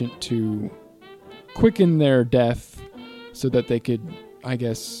AIDS patient to quicken their death so that they could, I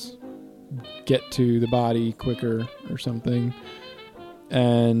guess, get to the body quicker or something.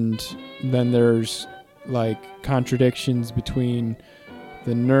 And then there's like contradictions between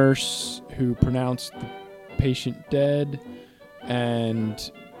the nurse who pronounced the patient dead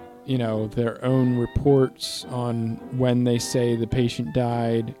and, you know, their own reports on when they say the patient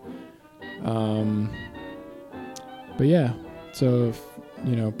died. But yeah, so if,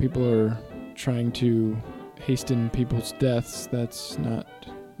 you know, people are trying to hasten people's deaths, that's not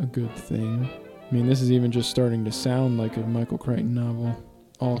a good thing. I mean, this is even just starting to sound like a Michael Crichton novel.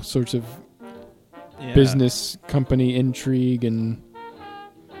 All sorts of business company intrigue and,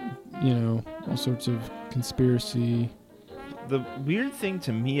 you know, all sorts of conspiracy. The weird thing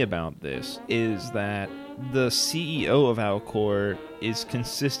to me about this is that the CEO of Alcor is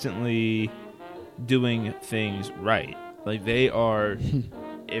consistently doing things right. Like, they are...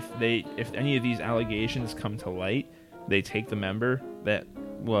 If any of these allegations come to light, they take the member that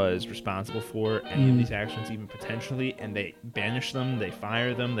was responsible for any of these actions, even potentially, and they banish them, they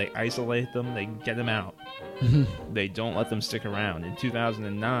fire them, they isolate them, they get them out. They don't let them stick around. In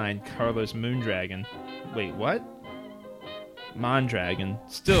 2009, Carlos Moondragon... Wait, what? Mondragon.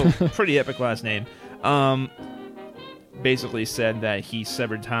 Still pretty epic last name. Basically said that he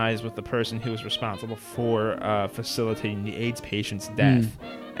severed ties with the person who was responsible for facilitating the AIDS patient's death.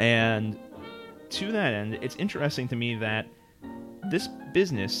 And to that end, it's interesting to me that this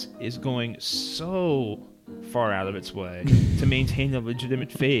business is going so far out of its way to maintain a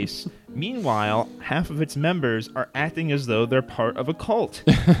legitimate face. Meanwhile, half of its members are acting as though they're part of a cult.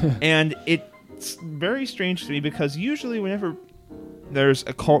 And it's very strange to me because usually whenever there's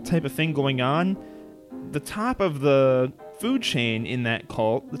a cult type of thing going on, the top of the food chain in that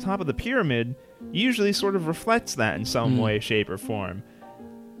cult, the top of the pyramid, usually sort of reflects that in some way, shape, or form.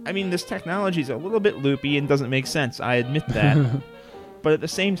 I mean, this technology is a little bit loopy and doesn't make sense, I admit that. But at the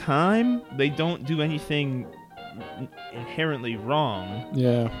same time, they don't do anything inherently wrong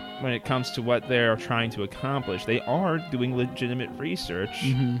when it comes to what they're trying to accomplish. They are doing legitimate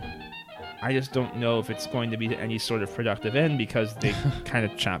research. I just don't know if it's going to be to any sort of productive end, because they kind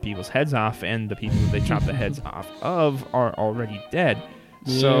of chop people's heads off, and the people that they chop the heads off of are already dead.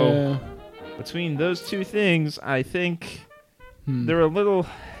 So between those two things, I think they're a little,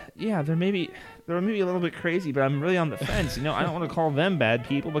 they're maybe a little bit crazy, but I'm really on the fence. I don't want to call them bad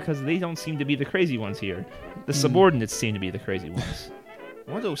people, because they don't seem to be the crazy ones here. The subordinates seem to be the crazy ones.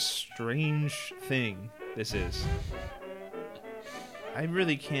 What a strange thing this is. I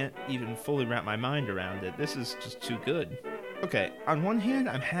really can't even fully wrap my mind around it. This is just too good. Okay, on one hand,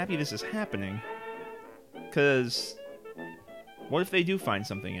 I'm happy this is happening, because what if they do find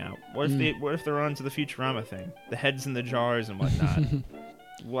something out? What if they're on to the Futurama thing? The heads in the jars and whatnot.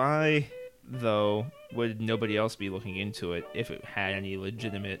 Why, though, would nobody else be looking into it if it had any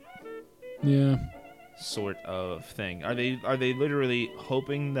legitimate sort of thing? Are they literally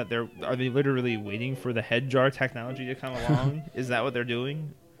hoping that are they literally waiting for the head jar technology to come along? Is that what they're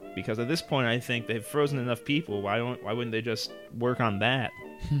doing? Because at this point, I think they've frozen enough people. Why wouldn't they just work on that?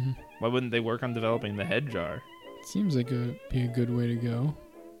 Why wouldn't they work on developing the head jar? Seems like it'd be a good way to go.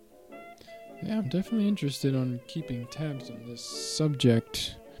 Yeah, I'm definitely interested on keeping tabs on this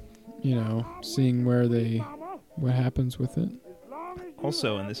subject. Seeing what happens with it.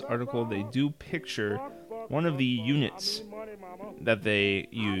 Also, in this article, they do picture one of the units that they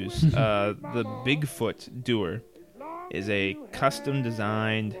use. The Bigfoot Doer is a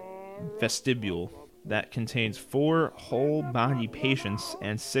custom-designed vestibule that contains 4 whole-body patients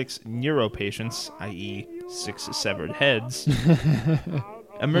and 6 neuropatients, i.e. 6 severed heads,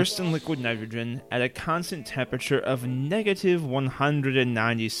 immersed in liquid nitrogen at a constant temperature of negative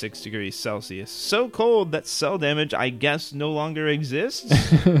 196 degrees Celsius. So cold that cell damage, I guess, no longer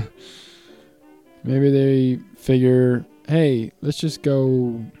exists? Maybe they figure, hey, let's just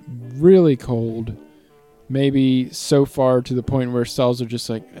go really cold. Maybe so far to the point where cells are just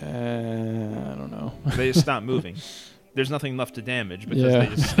like, I don't know. They just stop moving. There's nothing left to damage because they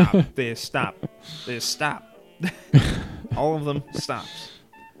just stop. They just stop. All of them stops.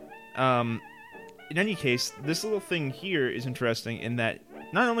 In any case, this little thing here is interesting in that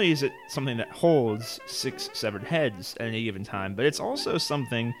not only is it something that holds 6 severed heads at any given time, but it's also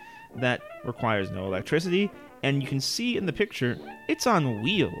something that requires no electricity, and you can see in the picture, it's on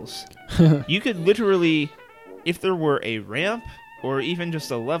wheels. You could literally, if there were a ramp, or even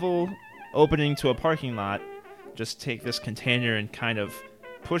just a level opening to a parking lot, just take this container and kind of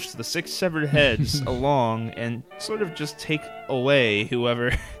push the 6 severed heads along and sort of just take away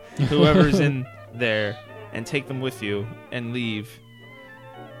whoever's in there and take them with you and leave.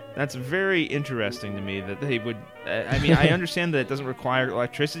 That's very interesting to me that they would... I mean, I understand that it doesn't require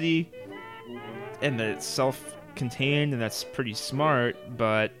electricity and that it's self-contained and that's pretty smart,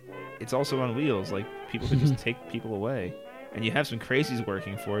 but it's also on wheels. Like, people could just take people away. And you have some crazies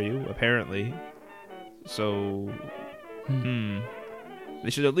working for you, apparently. So, they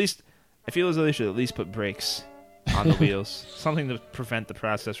should at least... I feel as though they should at least put brakes on the wheels. Something to prevent the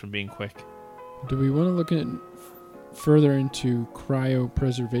process from being quick. Do we want to look at further into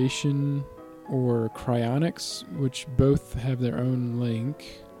cryopreservation or cryonics, which both have their own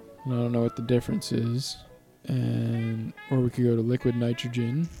link? And I don't know what the difference is. Or we could go to liquid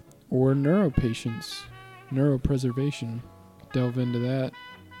nitrogen or neuropatients, neuropreservation. Delve into that.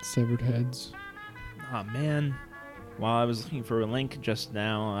 Severed heads. Oh man. While I was looking for a link just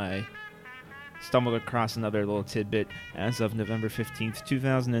now, I stumbled across another little tidbit. As of November 15th,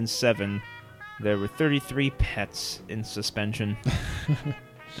 2007, there were 33 pets in suspension.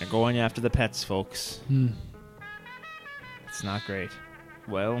 They're going after the pets, folks. It's not great.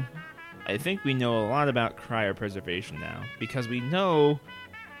 Well, I think we know a lot about cryopreservation now, because we know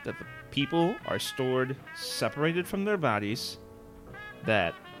that the people are stored separated from their bodies,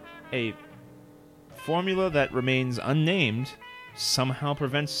 that a formula that remains unnamed somehow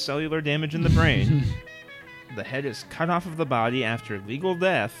prevents cellular damage in the brain. The head is cut off of the body after legal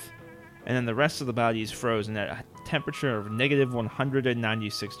death, and then the rest of the body is frozen at a temperature of negative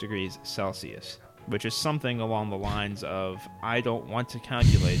 196 degrees Celsius, which is something along the lines of, I don't want to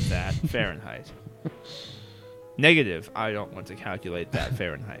calculate that Fahrenheit. Negative, I don't want to calculate that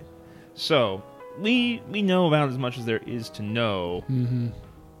Fahrenheit. So, we know about as much as there is to know,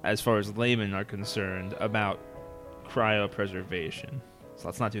 as far as laymen are concerned, about cryopreservation. So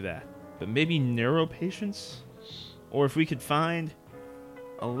let's not do that. But maybe neuropatients? Or if we could find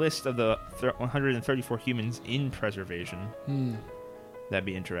a list of the 134 humans in preservation, that'd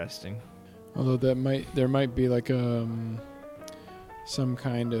be interesting. Although there might be like some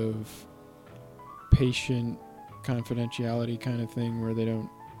kind of patient confidentiality kind of thing where they don't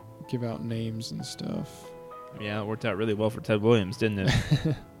give out names and stuff. Yeah, it worked out really well for Ted Williams, didn't it?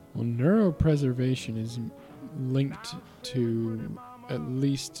 Well, neuropreservation is linked to at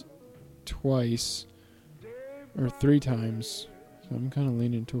least twice or 3 times. So I'm kind of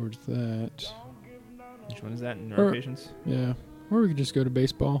leaning towards that. Which one is that? Neuropatients? Yeah. Or we could just go to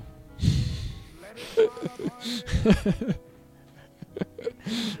baseball.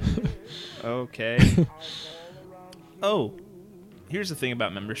 Okay. Oh, here's the thing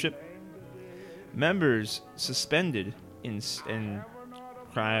about membership. Members suspended in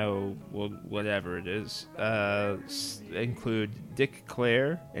cryo, whatever it is, include Dick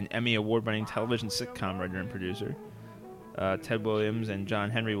Clare, an Emmy Award-winning television sitcom writer and producer, Ted Williams and John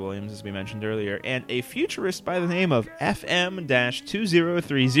Henry Williams, as we mentioned earlier, and a futurist by the name of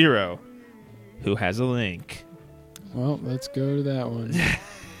FM-2030, who has a link. Well, let's go to that one.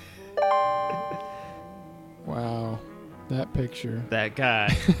 Wow, that picture. That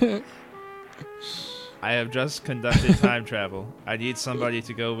guy. I have just conducted time travel. I need somebody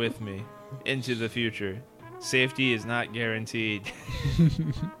to go with me into the future. Safety is not guaranteed.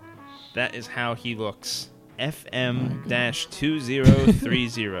 That is how he looks.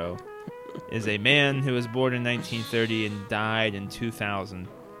 FM-2030 is a man who was born in 1930 and died in 2000.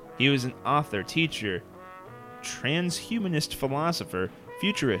 He was an author, teacher, transhumanist philosopher,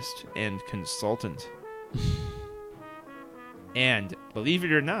 futurist, and consultant. And, believe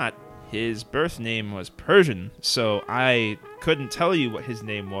it or not, his birth name was Persian, so I couldn't tell you what his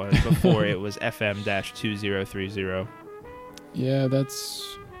name was before it was FM-2030. Yeah,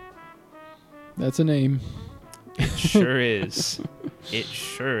 that's a name. It sure is. It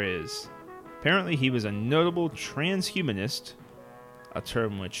sure is. Apparently he was a notable transhumanist, a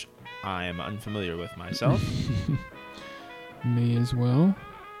term which I am unfamiliar with myself. Me as well.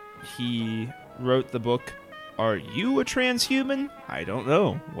 He wrote the book, Are You a Transhuman? I don't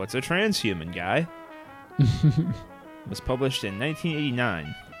know. What's a transhuman, guy? It was published in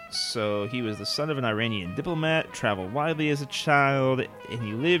 1989. So he was the son of an Iranian diplomat, traveled widely as a child, and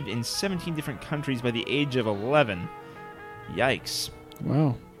he lived in 17 different countries by the age of 11. Yikes.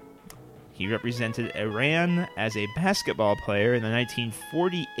 Wow. He represented Iran as a basketball player in the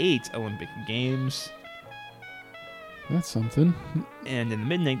 1948 Olympic Games. That's something. And in the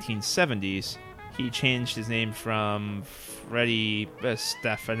mid-1970s, he changed his name from Freddie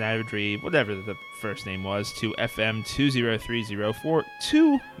Stefanadri, whatever the first name was, to FM-2030 for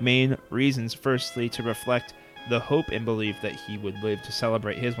 2 main reasons. Firstly, to reflect the hope and belief that he would live to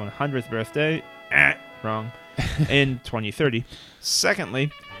celebrate his 100th birthday, wrong, in 2030.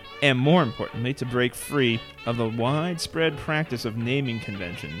 Secondly, and more importantly, to break free of the widespread practice of naming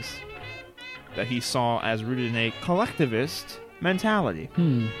conventions that he saw as rooted in a collectivist mentality.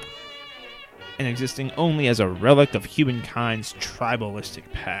 And existing only as a relic of humankind's tribalistic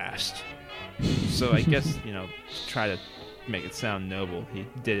past. So I guess, try to make it sound noble. He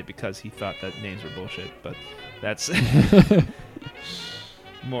did it because he thought that names were bullshit, but that's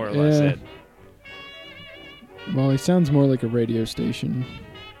more or less it. Well, he sounds more like a radio station.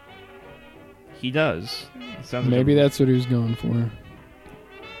 He does. Maybe that's what he was going for.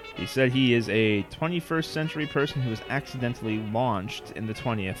 He said he is a 21st century person who was accidentally launched in the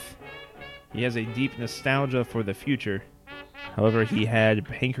 20th. He has a deep nostalgia for the future. However, he had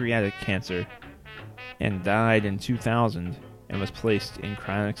pancreatic cancer and died in 2000 and was placed in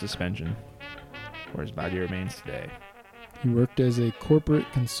cryonic suspension, where his body remains today. He worked as a corporate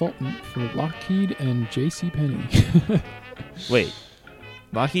consultant for Lockheed and JCPenney. Wait,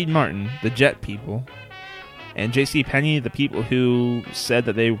 Lockheed Martin, the jet people, and JCPenney, the people who said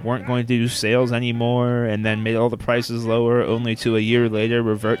that they weren't going to do sales anymore and then made all the prices lower, only to a year later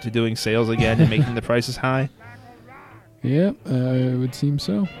revert to doing sales again and making the prices high? Yeah, it would seem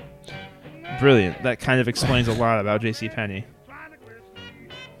so. Brilliant. That kind of explains a lot about JCPenney.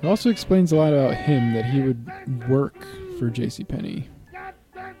 It also explains a lot about him, that he would work for JCPenney.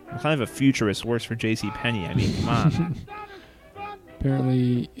 What kind of a futurist works for JCPenney? I mean, come on.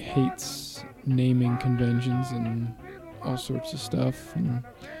 Apparently hates naming conventions and all sorts of stuff, and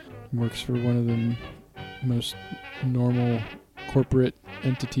works for one of the most normal corporate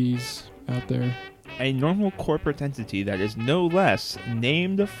entities out there. A normal corporate entity that is no less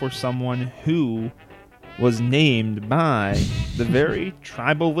named for someone who was named by the very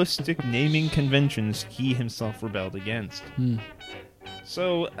tribalistic naming conventions he himself rebelled against.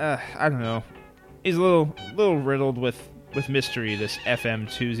 So, I don't know. He's a little riddled with mystery, this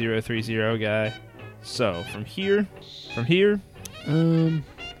FM 2030 guy. So from here,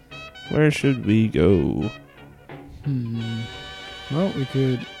 where should we go? Well, we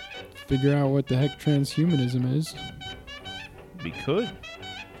could figure out what the heck transhumanism is. We could.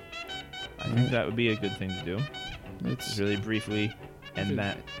 I think that would be a good thing to do. Let's really briefly end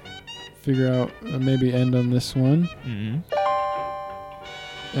that. Figure out, maybe end on this one. Mm-hmm.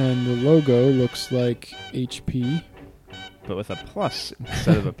 And the logo looks like HP. But with a plus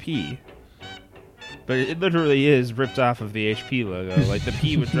instead of a P. But it literally is ripped off of the HP logo. Like, the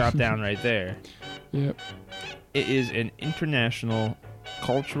P would drop down right there. Yep. It is an international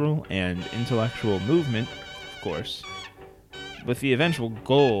cultural and intellectual movement, of course, with the eventual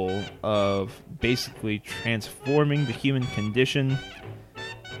goal of basically transforming the human condition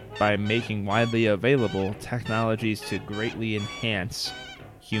by making widely available technologies to greatly enhance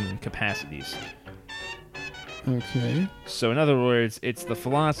human capacities. Okay. So in other words, it's the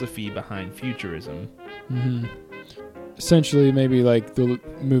philosophy behind futurism. Mm-hmm. Essentially, maybe like the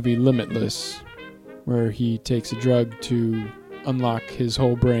movie Limitless, where he takes a drug to unlock his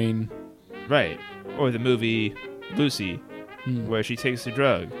whole brain. Right. Or the movie Lucy, where she takes a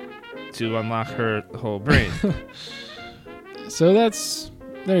drug to unlock her whole brain. So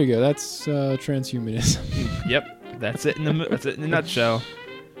there you go. That's transhumanism. Yep. That's it in a nutshell.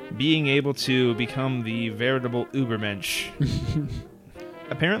 Being able to become the veritable Ubermensch.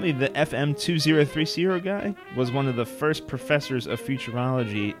 Apparently, the FM 2030 guy was one of the first professors of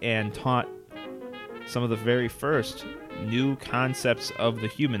futurology and taught some of the very first new concepts of the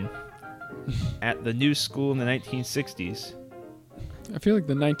human at the New School in the 1960s. I feel like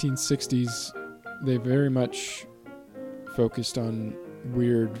the 1960s, they very much focused on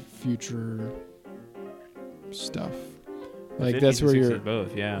weird future stuff. Like, that's where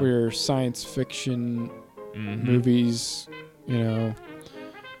your science fiction movies, they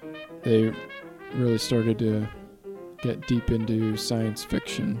really started to get deep into science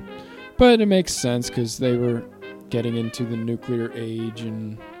fiction. But it makes sense because they were getting into the nuclear age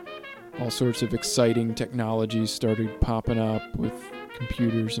and all sorts of exciting technologies started popping up with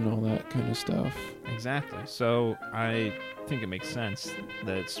computers and all that kind of stuff. Exactly. So I think it makes sense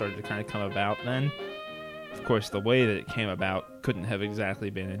that it started to kind of come about then. Of course, the way that it came about couldn't have exactly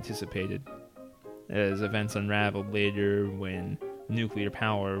been anticipated, as events unraveled later when nuclear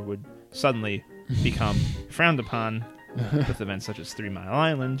power would suddenly become frowned upon with events such as 3 Mile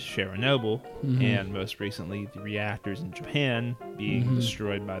Island, Chernobyl, and most recently the reactors in Japan being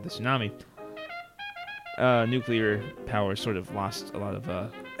destroyed by the tsunami. Nuclear power sort of lost a lot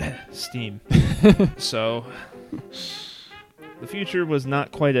of steam. So the future was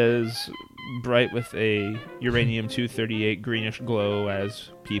not quite as bright with a uranium-238 greenish glow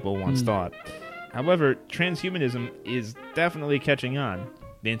as people once thought. However, transhumanism is definitely catching on.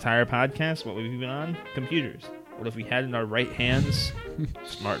 The entire podcast, what we've been on? Computers. What if we had in our right hands?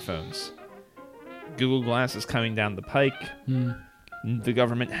 Smartphones. Google Glass is coming down the pike. The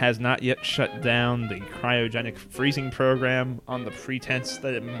government has not yet shut down the cryogenic freezing program on the pretense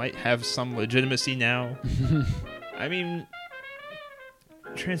that it might have some legitimacy now. I mean,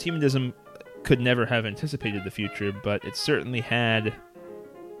 transhumanism could never have anticipated the future, but it certainly had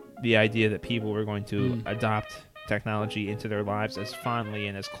the idea that people were going to adopt technology into their lives as fondly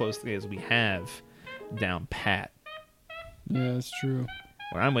and as closely as we have down pat. Yeah, that's true.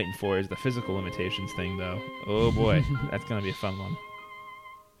 What I'm waiting for is the physical limitations thing, though. Oh boy, that's going to be a fun one.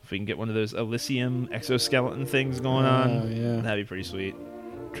 If we can get one of those Elysium exoskeleton things going on, that'd be pretty sweet.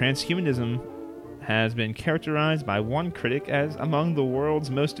 Transhumanism has been characterized by one critic as among the world's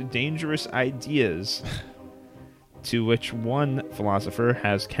most dangerous ideas, to which one philosopher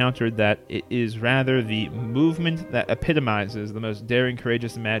has countered that it is rather the movement that epitomizes the most daring,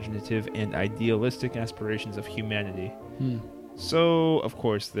 courageous, imaginative, and idealistic aspirations of humanity. So, of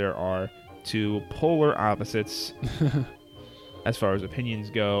course, there are two polar opposites as far as opinions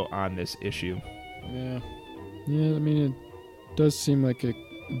go on this issue. Yeah, I mean, it does seem like a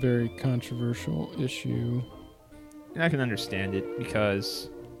very controversial issue. And I can understand it because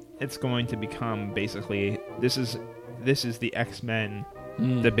it's going to become basically this is the X-Men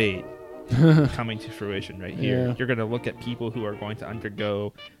debate coming to fruition right here. Yeah. You're going to look at people who are going to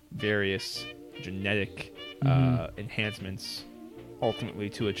undergo various genetic enhancements ultimately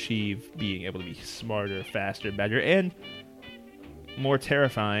to achieve being able to be smarter, faster, better, and more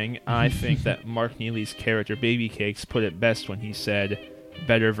terrifying. I think that Mark Neely's character Baby Cakes put it best when he said,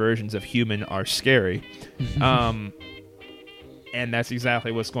 better versions of human are scary. And that's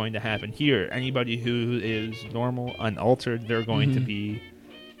exactly what's going to happen here. Anybody who is normal, unaltered, they're going to be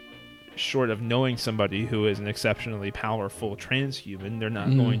short of knowing somebody who is an exceptionally powerful transhuman, they're not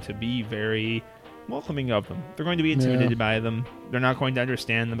going to be very welcoming of them. They're going to be intimidated by them. They're not going to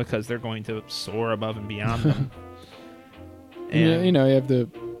understand them because they're going to soar above and beyond them. And you have the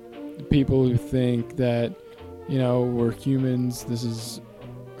people who think that, we're humans. This is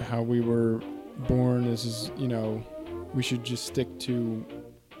how we were born. This is, we should just stick to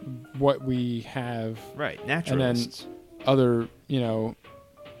what we have. Right, naturalists. And then other,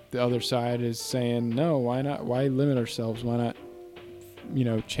 the other side is saying, no, why not? Why limit ourselves? Why not,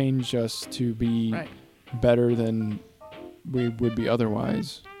 change us to be better than we would be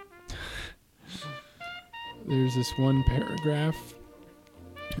otherwise? There's this one paragraph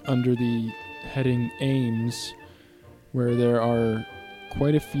under the heading Aims where there are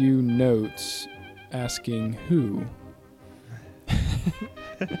quite a few notes asking who.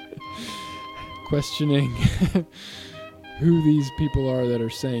 Questioning who these people are that are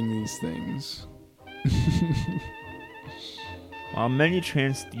saying these things. While many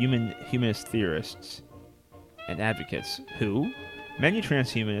transhumanist theorists and advocates, who? Many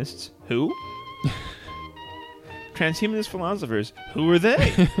transhumanists, who? Transhumanist philosophers, who are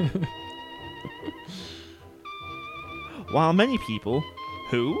they? While many people,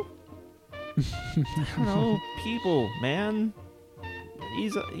 who? I don't know, people, man.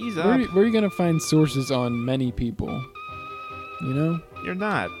 Ease up. Where are you going to find sources on many people? You're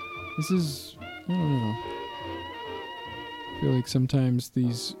not. This is, I don't know. I feel like sometimes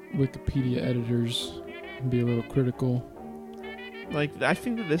these Wikipedia editors can be a little critical. Like, I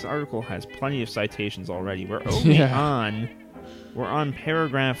think that this article has plenty of citations already. We're only we're on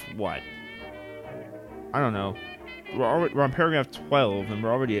paragraph what? I don't know. We're on paragraph 12, and we're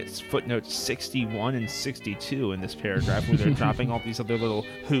already at footnotes 61 and 62 in this paragraph, where they're dropping all these other little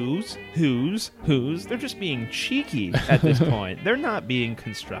who's. They're just being cheeky at this point. They're not being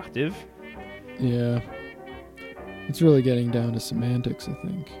constructive. Yeah. It's really getting down to semantics, I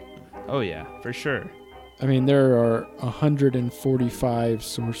think. Oh, yeah, for sure. I mean, there are 145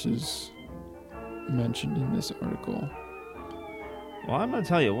 sources mentioned in this article. Well, I'm going to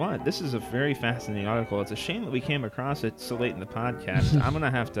tell you what, this is a very fascinating article. It's a shame that we came across it so late in the podcast. I'm going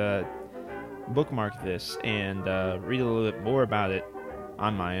to have to bookmark this and read a little bit more about it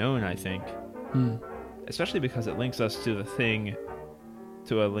on my own, I think. Especially because it links us to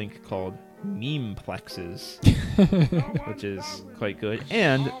a link called Memeplexes, which is quite good.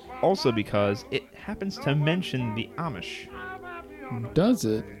 And also because it happens to mention the Amish. Does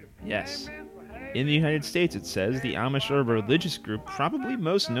it? Yes. In the United States, it says, the Amish are a religious group probably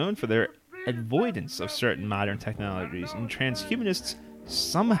most known for their avoidance of certain modern technologies, and transhumanists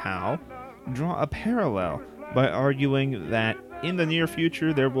somehow draw a parallel by arguing that in the near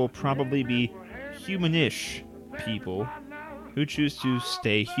future there will probably be humanish people who choose to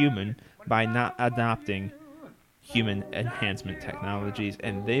stay human by not adopting human enhancement technologies,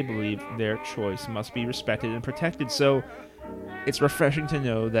 and they believe their choice must be respected and protected. So it's refreshing to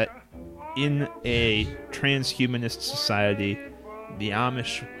know that in a transhumanist society, the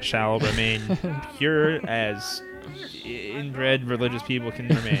Amish shall remain pure as inbred religious people can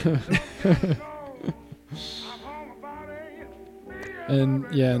remain.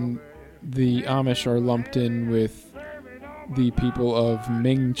 And the Amish are lumped in with the people of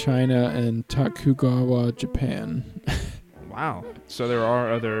Ming China and Tokugawa Japan. Wow. So there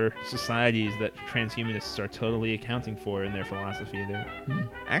are other societies that transhumanists are totally accounting for in their philosophy. They're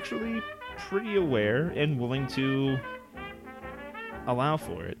actually pretty aware and willing to allow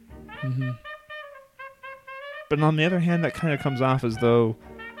for it. Mm-hmm. But on the other hand, that kind of comes off as though,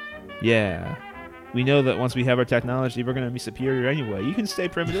 yeah, we know that once we have our technology, we're going to be superior anyway. You can stay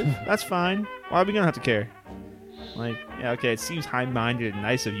primitive. That's fine. Why are we going to have to care? Like, yeah, okay, it seems high-minded and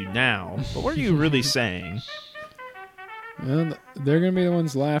nice of you now, but what are you really saying? Well, they're going to be the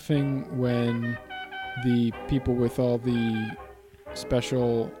ones laughing when the people with all the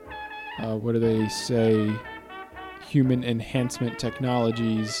special, what do they say, human enhancement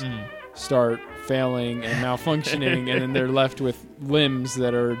technologies start failing and malfunctioning, and then they're left with limbs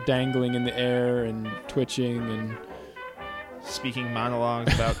that are dangling in the air and twitching and speaking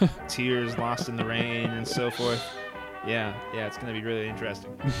monologues about tears lost in the rain and so forth. Yeah, it's going to be really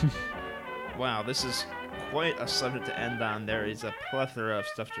interesting. Wow, this is quite a subject to end on. There is a plethora of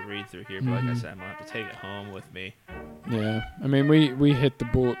stuff to read through here, but like I said, I'm going to have to take it home with me. Yeah, I mean, we hit the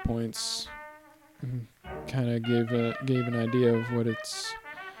bullet points and kind of gave an idea of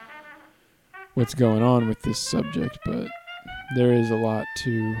what's going on with this subject, but there is a lot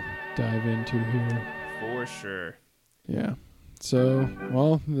to dive into here. For sure. Yeah. So,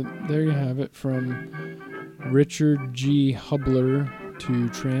 well, there you have it from Richard G. Hubler to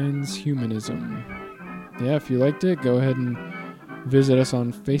Transhumanism. Yeah, if you liked it, go ahead and visit us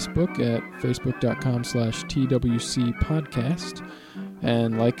on Facebook at facebook.com/TWC podcast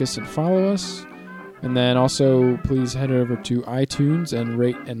and like us and follow us. And then also please head over to iTunes and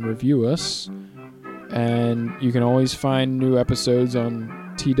rate and review us. And you can always find new episodes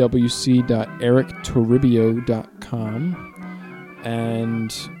on twc.erictoribio.com.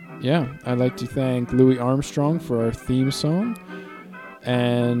 And yeah, I'd like to thank Louis Armstrong for our theme song.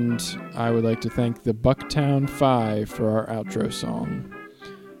 And I would like to thank the Bucktown Five for our outro song.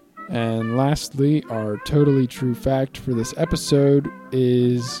 And lastly, our totally true fact for this episode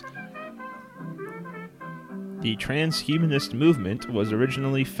is... The transhumanist movement was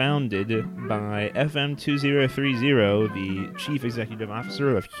originally founded by FM 2030, the chief executive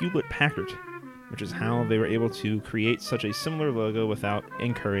officer of Hewlett-Packard, which is how they were able to create such a similar logo without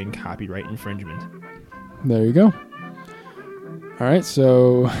incurring copyright infringement. There you go. All right,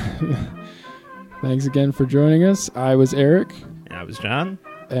 so thanks again for joining us. I was Eric. And I was John.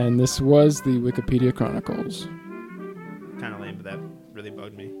 And this was the Wikipedia Chronicles. Kind of lame, but that really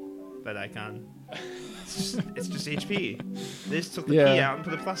bugged me. That icon. It's just HP. They just took the P out and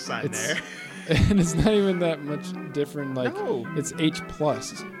put a plus sign there. And it's not even that much different. Like, no. It's H+.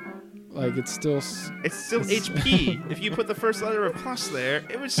 Like, it's still HP. If you put the first letter of plus there,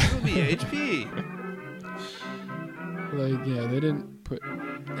 it would still be HP. Like, yeah, they didn't put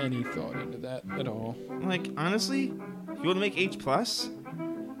any thought into that at all. Like, honestly, if you want to make H+,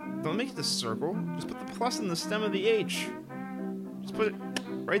 don't make it a circle. Just put the plus in the stem of the H. Just put it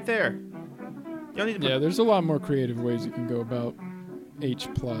right there. You don't need to there's a lot more creative ways you can go about H+.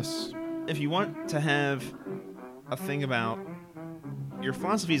 If you want to have a thing about... Your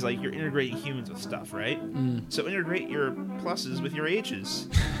philosophy is like you're integrating humans with stuff, right? So integrate your pluses with your H's.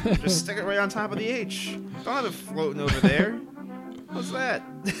 Just stick it right on top of the H. Don't have it floating over there. What's that?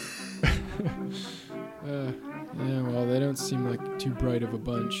 Yeah, well, they don't seem like too bright of a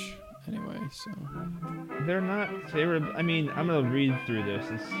bunch anyway, so... They're not favorable. I mean, I'm going to read through this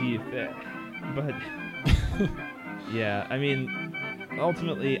and see if that... But... yeah, I mean...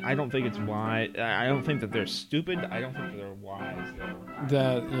 Ultimately, I don't think it's wise. I don't think that they're stupid. I don't think that they're wise, though.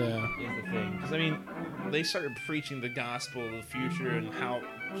 That, is the thing. Because, I mean, they started preaching the gospel of the future and how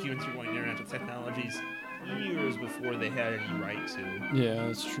humans are going to interact with technologies years before they had any right to. Yeah,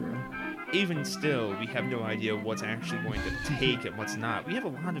 that's true. Even still, we have no idea what's actually going to take and what's not. We have a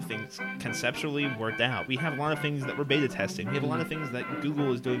lot of things conceptually worked out. We have a lot of things that we're beta testing. We have a lot of things that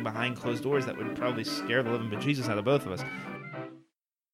Google is doing behind closed doors that would probably scare the living bejesus out of both of us.